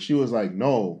 and she was like,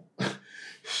 "No."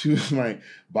 She was like,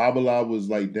 Babalab was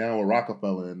like down with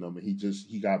Rockefeller and them, and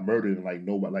he got murdered, and like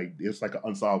nobody, like it's like an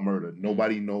unsolved murder.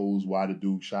 Nobody knows why the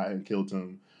dude shot and killed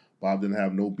him. Bob didn't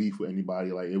have no beef with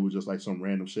anybody. Like it was just like some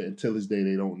random shit. Until this day,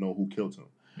 they don't know who killed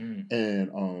him.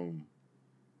 And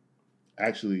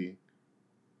actually,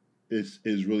 it's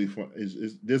really fun.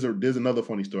 There's another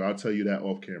funny story. I'll tell you that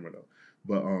off camera though.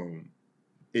 But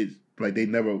it's like they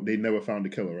never found the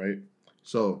killer, right?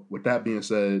 So with that being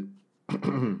said.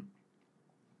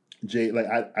 Jay, like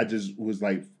I just was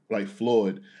like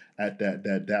floored at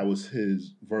that was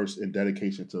his verse in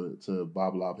dedication to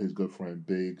Babalab, his good friend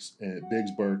Biggs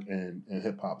Burke and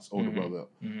hip hop's older brother.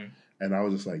 Mm-hmm. And I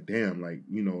was just like, damn, like,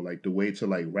 you know, like the way to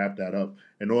like wrap that up.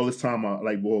 And all this time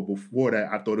before that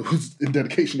I thought it was in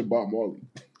dedication to Bob Marley.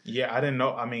 Yeah, I didn't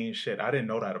know. I mean, shit, I didn't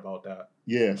know that about that.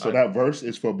 Yeah, so that verse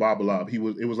is for Babalab.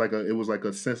 It was like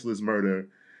a senseless murder.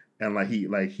 And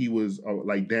he was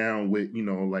like down with, you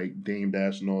know, like Dame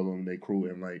Dash and all of them, they crew,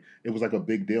 and like it was like a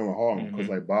big deal in Harlem because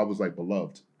like Bob was like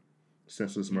beloved,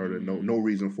 senseless murder, no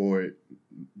reason for it,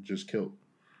 just killed.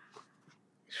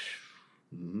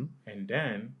 Mm-hmm. And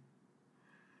then,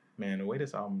 man, the way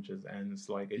this album just ends,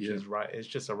 like it's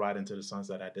just a ride into the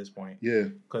sunset at this point. Yeah,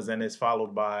 because then it's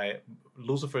followed by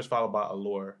Lucifer's followed by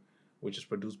Allure, which is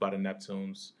produced by the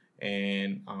Neptunes,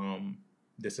 and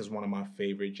this is one of my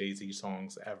favorite Jay-Z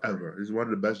songs ever. It's one of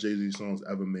the best Jay-Z songs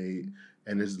ever made.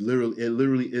 And it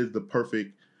literally is the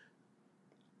perfect.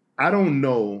 I don't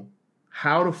know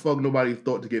how the fuck nobody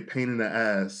thought to get pain in the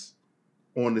ass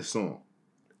on this song.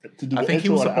 I think he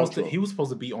was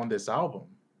supposed to be on this album.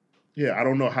 Yeah, I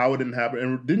don't know how it didn't happen.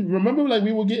 And didn't remember like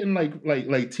we were getting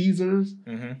like teasers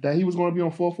that he was going to be on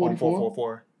 444. On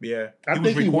 444. Yeah, he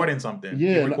was recording something.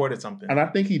 Yeah, he recorded something, and I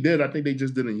think he did. I think they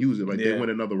just didn't use it. Like they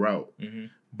went another route. Mm-hmm.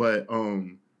 But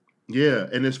yeah,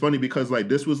 and it's funny because like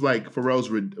this was like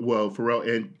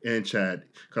Pharrell and Chad.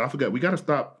 Because I forgot, we got to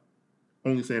stop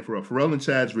only saying Pharrell. Pharrell and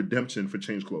Chad's redemption for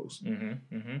Change Clothes.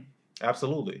 Mm-hmm. Mm-hmm.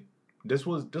 Absolutely, this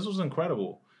was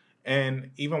incredible,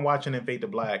 and even watching in Fade to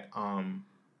Black,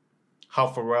 how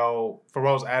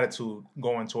Pharrell's attitude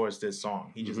going towards this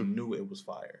song, he just knew it was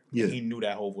fire. Yeah, he knew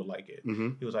that Hov would like it.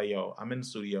 Mm-hmm. He was like, "Yo, I'm in the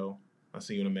studio. I'll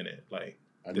see you in a minute." Like,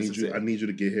 I need you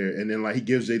to get here. And then like he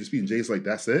gives Jay the speech, and Jay's like,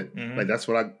 "That's it." Mm-hmm. Like that's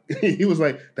what he was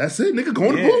like, "That's it, nigga. Go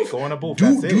in the booth. Go in the booth.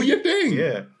 Do your thing."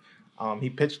 Yeah. He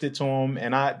pitched it to him,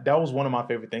 and that was one of my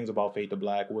favorite things about Fade to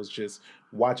Black was just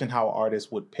watching how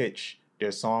artists would pitch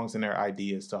their songs and their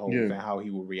ideas to Hov and how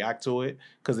he would react to it.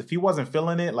 Because if he wasn't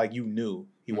feeling it, like you knew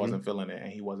he wasn't feeling it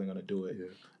and he wasn't gonna do it.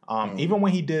 Yeah. Even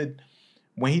when he did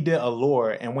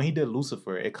Allure and when he did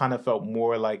Lucifer, it kind of felt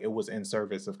more like it was in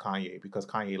service of Kanye because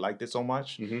Kanye liked it so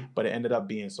much, but it ended up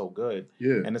being so good.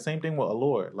 Yeah. And the same thing with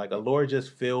Allure. Like Allure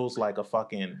just feels like a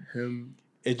fucking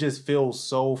it just feels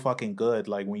so fucking good.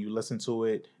 Like when you listen to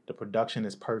it, the production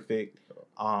is perfect.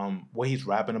 What he's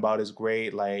rapping about is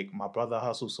great. Like my brother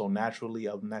hustles so naturally.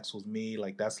 Up next was me.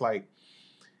 Like that's like,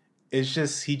 it's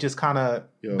just he just kind of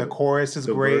the chorus is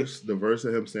great. The verse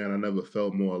of him saying, "I never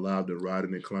felt more alive than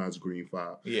riding in Klein's Green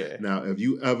 5." Yeah. Now, if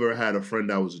you ever had a friend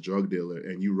that was a drug dealer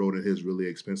and you rode in his really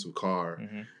expensive car,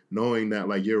 knowing that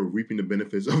like you're reaping the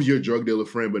benefits of your drug dealer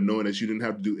friend, but knowing that you didn't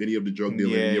have to do any of the drug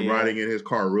dealing, and you're riding in his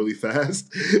car really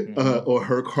fast or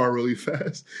her car really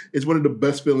fast, it's one of the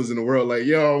best feelings in the world. Like,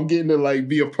 yo, I'm getting to like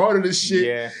be a part of this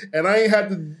shit, and I ain't have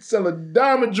to sell a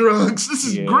dime of drugs. This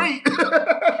is great.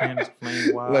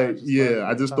 Like, yeah,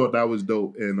 I just thought that was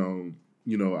dope, and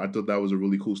you know, I thought that was a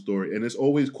really cool story. And it's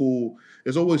always cool.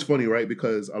 It's always funny, right?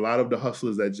 Because a lot of the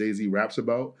hustlers that Jay-Z raps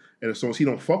about, and the songs, he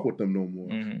don't fuck with them no more.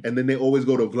 And then they always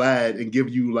go to Vlad and give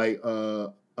you like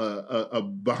a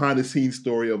behind the scenes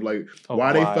story of like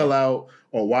why they fell out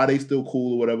or why they still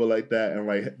cool or whatever like that. And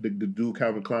like the dude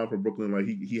Calvin Klein from Brooklyn, like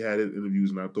he had interviews,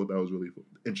 and I thought that was really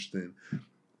interesting.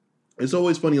 It's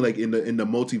always funny, like in the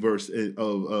multiverse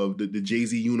of the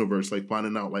Jay-Z universe, like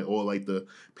finding out like all like the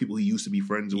people he used to be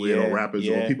friends with, or rappers,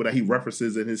 or people that he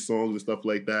references in his songs and stuff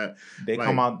like that. They like,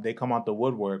 come out the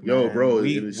woodwork, yo, man. bro.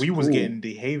 We was getting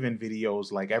the Haven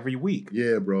videos like every week.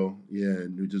 Yeah, bro. Yeah,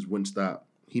 and it just wouldn't stop.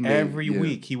 Every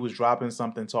week he was dropping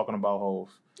something talking about Hov.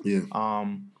 Yeah.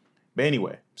 But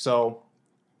anyway, so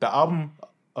the album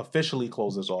officially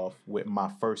closes off with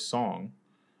My First Song.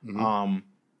 Mm-hmm.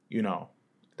 You know,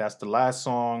 that's the last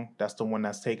song. That's the one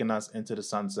that's taking us into the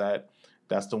sunset.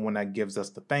 That's the one that gives us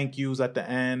the thank yous at the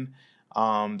end.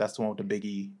 That's the one with the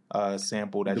Biggie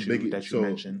sample that you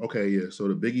mentioned. Okay, yeah. So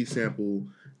the Biggie sample,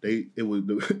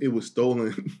 it was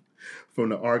stolen from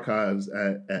the archives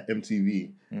at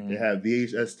MTV. Mm-hmm. They had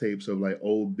VHS tapes of like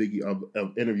old Biggie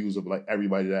of interviews of like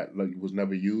everybody that like was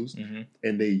never used, mm-hmm.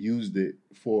 and they used it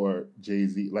for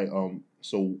Jay-Z. Like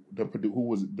so who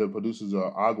was the producers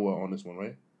are Agua on this one,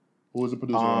 right? Who was the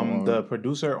producer? The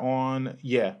producer on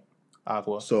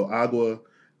Agua. So Agua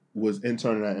was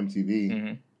interning at MTV.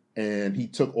 Mm-hmm. And he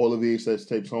took all of the VHS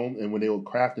tapes home, and when they were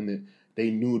crafting it,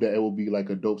 they knew that it would be like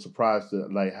a dope surprise to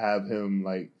like have him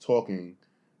like talking,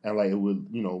 and like it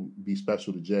would be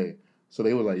special to Jay. So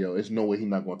they were like, "Yo, it's no way he's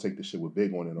not gonna take this shit with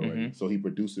Big on it already." Mm-hmm. So he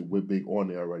produced it with Big on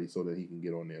there already, so that he can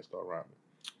get on there and start rhyming.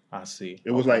 I see.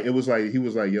 It was like he was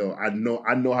like, "Yo, I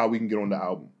know how we can get on the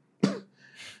album."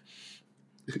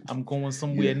 I'm going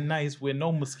somewhere nice where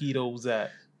no mosquitoes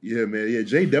at. Yeah, man. Yeah,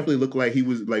 Jay definitely looked like he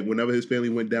was like whenever his family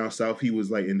went down south, he was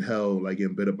like in hell, like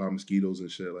getting bit by mosquitoes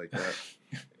and shit like that.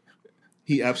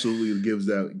 He absolutely gives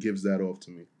that off to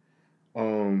me.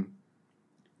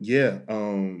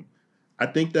 I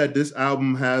think that this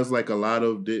album has like a lot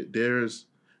of it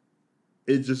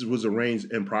just was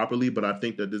arranged improperly, but I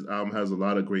think that this album has a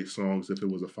lot of great songs if it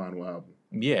was a final album.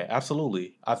 Yeah,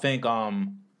 absolutely. I think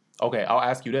okay, I'll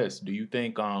ask you this. Do you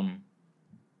think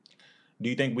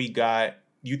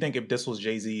if this was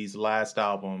Jay-Z's last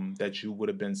album that you would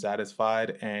have been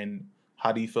satisfied? And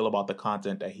how do you feel about the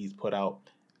content that he's put out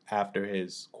after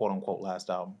his quote unquote last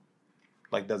album?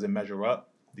 Like, does it measure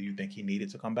up? Do you think he needed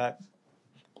to come back?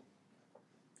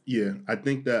 Yeah, I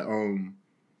think that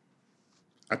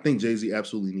I think Jay-Z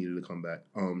absolutely needed to come back.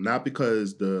 Not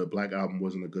because the Black Album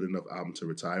wasn't a good enough album to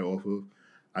retire off of.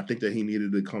 I think that he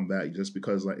needed to come back just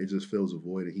because like it just fills a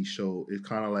void, and it's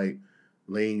kind of like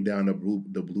laying down the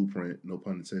blueprint, no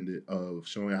pun intended, of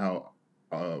showing how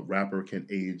a rapper can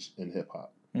age in hip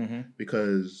hop. Mm-hmm.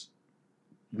 Because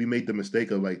we made the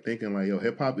mistake of like thinking like, yo,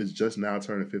 hip hop is just now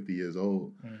turning 50 years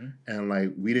old, mm-hmm. and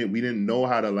like we didn't know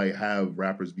how to like have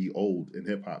rappers be old in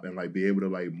hip hop and like be able to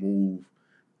like move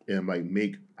and like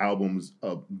make albums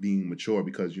of being mature,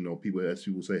 because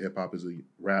people say hip hop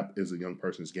rap is a young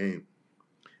person's game,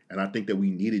 and I think that we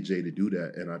needed Jay to do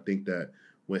that, and I think that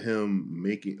with him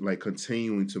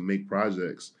continuing to make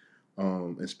projects,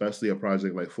 especially a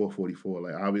project like 444,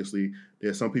 like obviously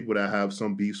there's some people that have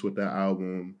some beefs with that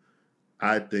album.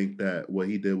 I think that what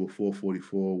he did with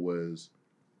 444 was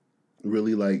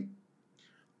really like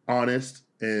honest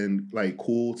and like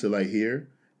cool to like hear,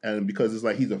 and because it's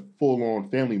like he's a full-on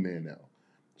family man now,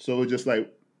 so it's just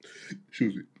like,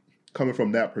 excuse me, coming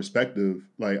from that perspective,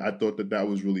 like I thought that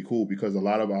was really cool, because a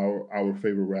lot of our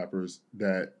favorite rappers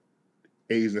that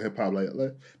age in hip hop, like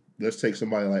let's take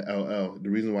somebody like LL. The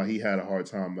reason why he had a hard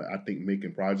time, I think,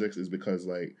 making projects is because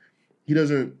like he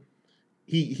doesn't.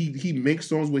 He makes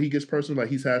songs where he gets personal. Like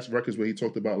he's had records where he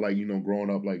talked about like growing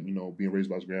up, like being raised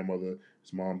by his grandmother,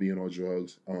 his mom being on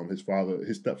drugs,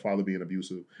 his stepfather being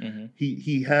abusive. Mm-hmm.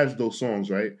 He has those songs,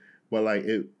 right? But like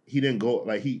he didn't go,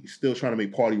 like he's still trying to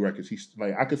make party records. He's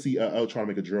like, I could see LL trying to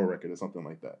make a drill record or something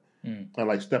like that, and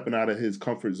like stepping out of his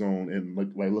comfort zone and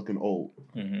like looking old.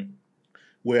 Mm-hmm.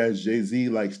 Whereas Jay-Z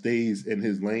like stays in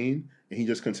his lane and he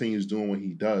just continues doing what he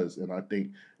does. And I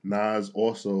think Nas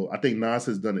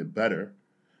has done it better,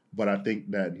 but I think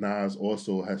that Nas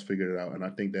also has figured it out. And I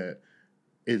think that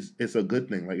it's a good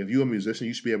thing. Like if you're a musician,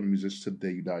 you should be able to be a musician to the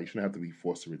day you die. You shouldn't have to be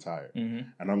forced to retire. Mm-hmm.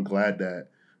 And I'm glad that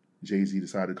Jay-Z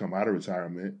decided to come out of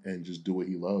retirement and just do what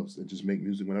he loves and just make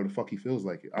music whenever the fuck he feels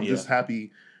like it. I'm just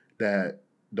happy that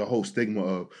the whole stigma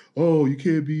of, oh, you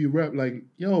can't be a rap, like,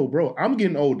 yo, bro, I'm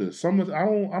getting older. I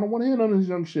don't want to hear none of this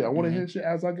young shit. I want to hear shit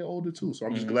as I get older too. So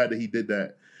I'm just glad that he did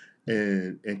that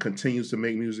and continues to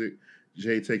make music.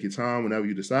 Jay, take your time. Whenever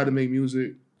you decide to make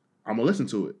music, I'm gonna listen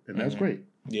to it, and that's great.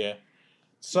 Yeah.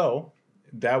 So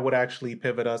that would actually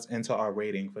pivot us into our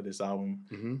rating for this album.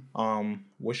 Mm-hmm.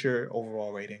 What's your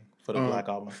overall rating for the Black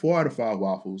Album? 4 out of 5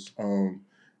 waffles.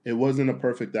 It wasn't a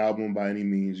perfect album by any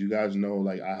means. You guys know,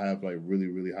 like, I have like really,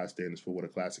 really high standards for what a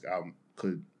classic album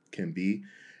can be,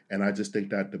 and I just think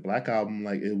that the Black Album,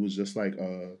 like, it was just like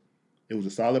It was a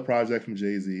solid project from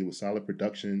Jay-Z. It was solid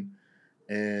production,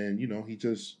 and he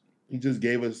just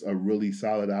gave us a really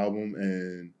solid album,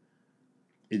 and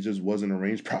it just wasn't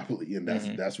arranged properly, and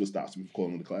that's what stops me from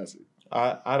calling it a classic.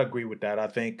 I'd agree with that. I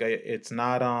think it's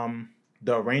not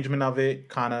the arrangement of it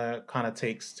kind of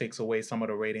takes away some of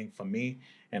the rating for me,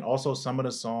 and also some of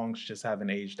the songs just haven't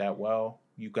aged that well.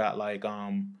 You got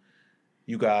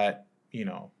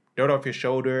Dirt Off Your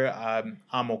Shoulder.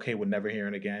 I'm okay with never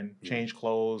hearing again. Change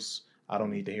Clothes. I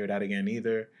don't need to hear that again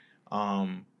either.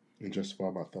 And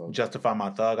Justify My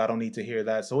Thug. I don't need to hear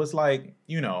that. So it's like,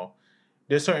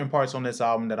 there's certain parts on this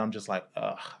album that I'm just like,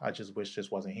 ugh, I just wish this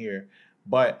wasn't here.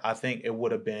 But I think it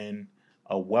would have been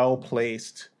a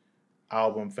well-placed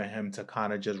album for him to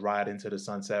kind of just ride into the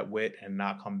sunset with and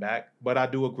not come back. But I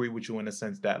do agree with you in the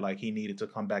sense that like he needed to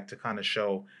come back to kind of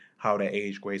show how to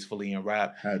age gracefully in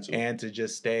rap and to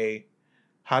just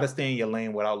how to stay in your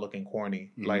lane without looking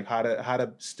corny. Mm-hmm. Like how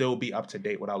to still be up to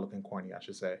date without looking corny, I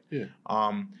should say. Yeah.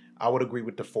 I would agree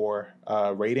with the 4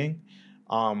 rating.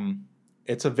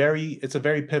 It's a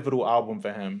very pivotal album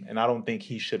for him, and I don't think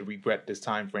he should regret this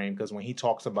time frame, because when he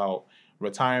talks about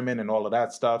retirement and all of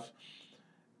that stuff,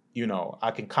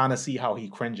 I can kind of see how he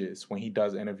cringes when he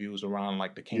does interviews around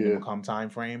like the Kingdom Come time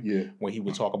frame. Yeah. When he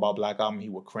would talk about Black Album, he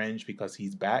would cringe because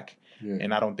he's back. Yeah.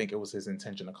 And I don't think it was his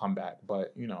intention to come back.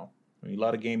 But, when you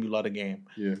love the game, you love the game.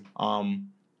 Yeah.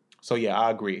 So yeah, I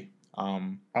agree.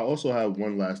 I also have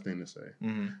one last thing to say.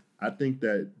 Mm-hmm. I think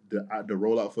that the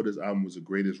rollout for this album was the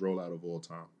greatest rollout of all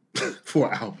time for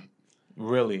an album.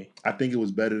 Really? I think it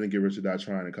was better than Get Rich or Die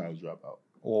Trying and College Dropout.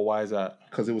 Well, why is that?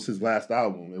 Because it was his last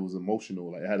album. It was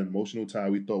emotional. Like, it had an emotional tie.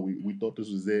 We thought this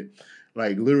was it.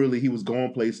 Like, literally, he was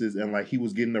going places, and like he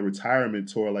was getting a retirement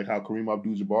tour, like how Kareem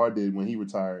Abdul-Jabbar did when he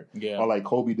retired, or like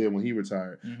Kobe did when he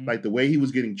retired. Mm-hmm. Like, the way he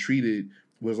was getting treated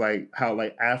was like how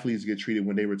like athletes get treated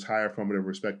when they retire from their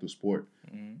respective sport.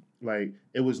 Mm-hmm. Like,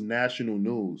 it was national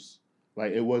news.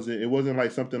 Like, it wasn't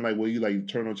like something like where you like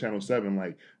turn on Channel 7,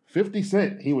 like 50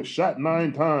 Cent, he was shot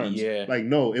 9 times. Yeah. Like,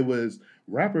 no, it was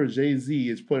rapper Jay-Z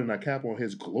is putting a cap on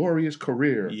his glorious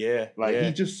career. Yeah. Like,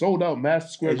 he just sold out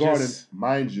Madison Square Garden,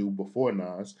 mind you, before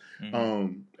Nas.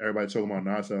 Mm-hmm. Everybody talking about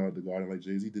Nas selling out the Garden. Like,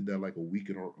 Jay-Z did that like for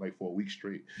a week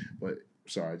straight. But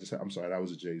I'm sorry, that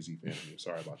was a Jay-Z fan.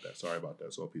 Sorry about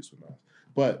that. So peace with Nas.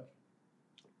 But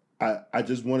I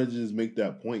just wanted to just make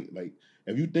that point. Like,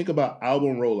 if you think about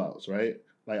album rollouts, right?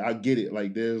 Like, I get it.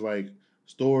 Like, there's like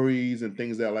stories and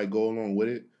things that like go along with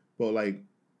it. But like,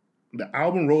 the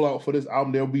album rollout for this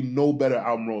album, there'll be no better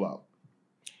album rollout.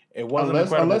 It wasn't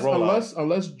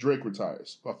unless Drake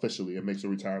retires officially and makes a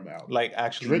retirement album. Like,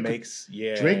 actually makes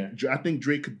I think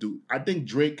Drake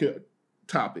could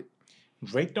top it.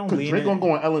 Drake gonna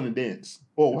go on Ellen and dance.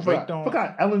 Oh, I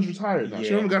forgot Ellen's retired now. Yeah. She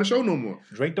don't got a show no more.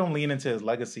 Drake don't lean into his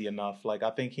legacy enough. Like,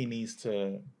 I think he needs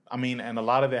to. I mean, and a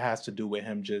lot of it has to do with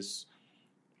him just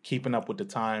keeping up with the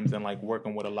times and like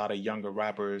working with a lot of younger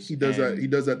rappers. He does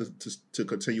that to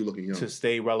continue looking young, to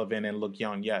stay relevant and look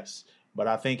young. Yes, but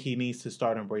I think he needs to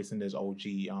start embracing this OG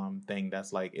thing.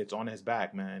 That's like, it's on his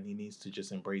back, man. He needs to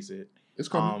just embrace it. It's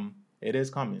coming. It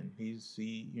is coming. He's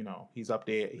up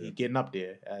there. Yeah. He's getting up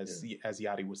there, as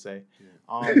Yachty would say.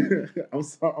 Yeah. I'm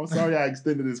sorry I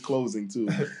extended his closing too,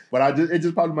 but it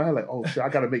just popped in my head like, oh shit, I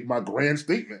got to make my grand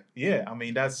statement. Yeah, I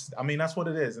mean that's what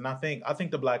it is, and I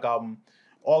think the Black Album,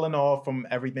 all in all, from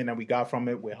everything that we got from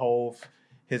it with Hov,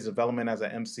 his development as an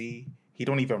MC, he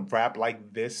don't even rap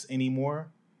like this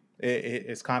anymore.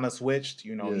 It's kind of switched.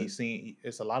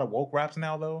 It's a lot of woke raps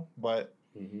now though, but.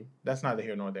 Mm-hmm. That's neither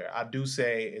here nor there. I do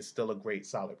say it's still a great,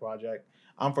 solid project.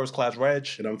 I'm First Class Reg.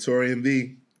 And I'm Torian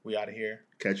V. We out of here.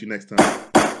 Catch you next time.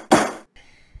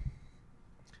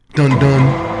 Dun dun.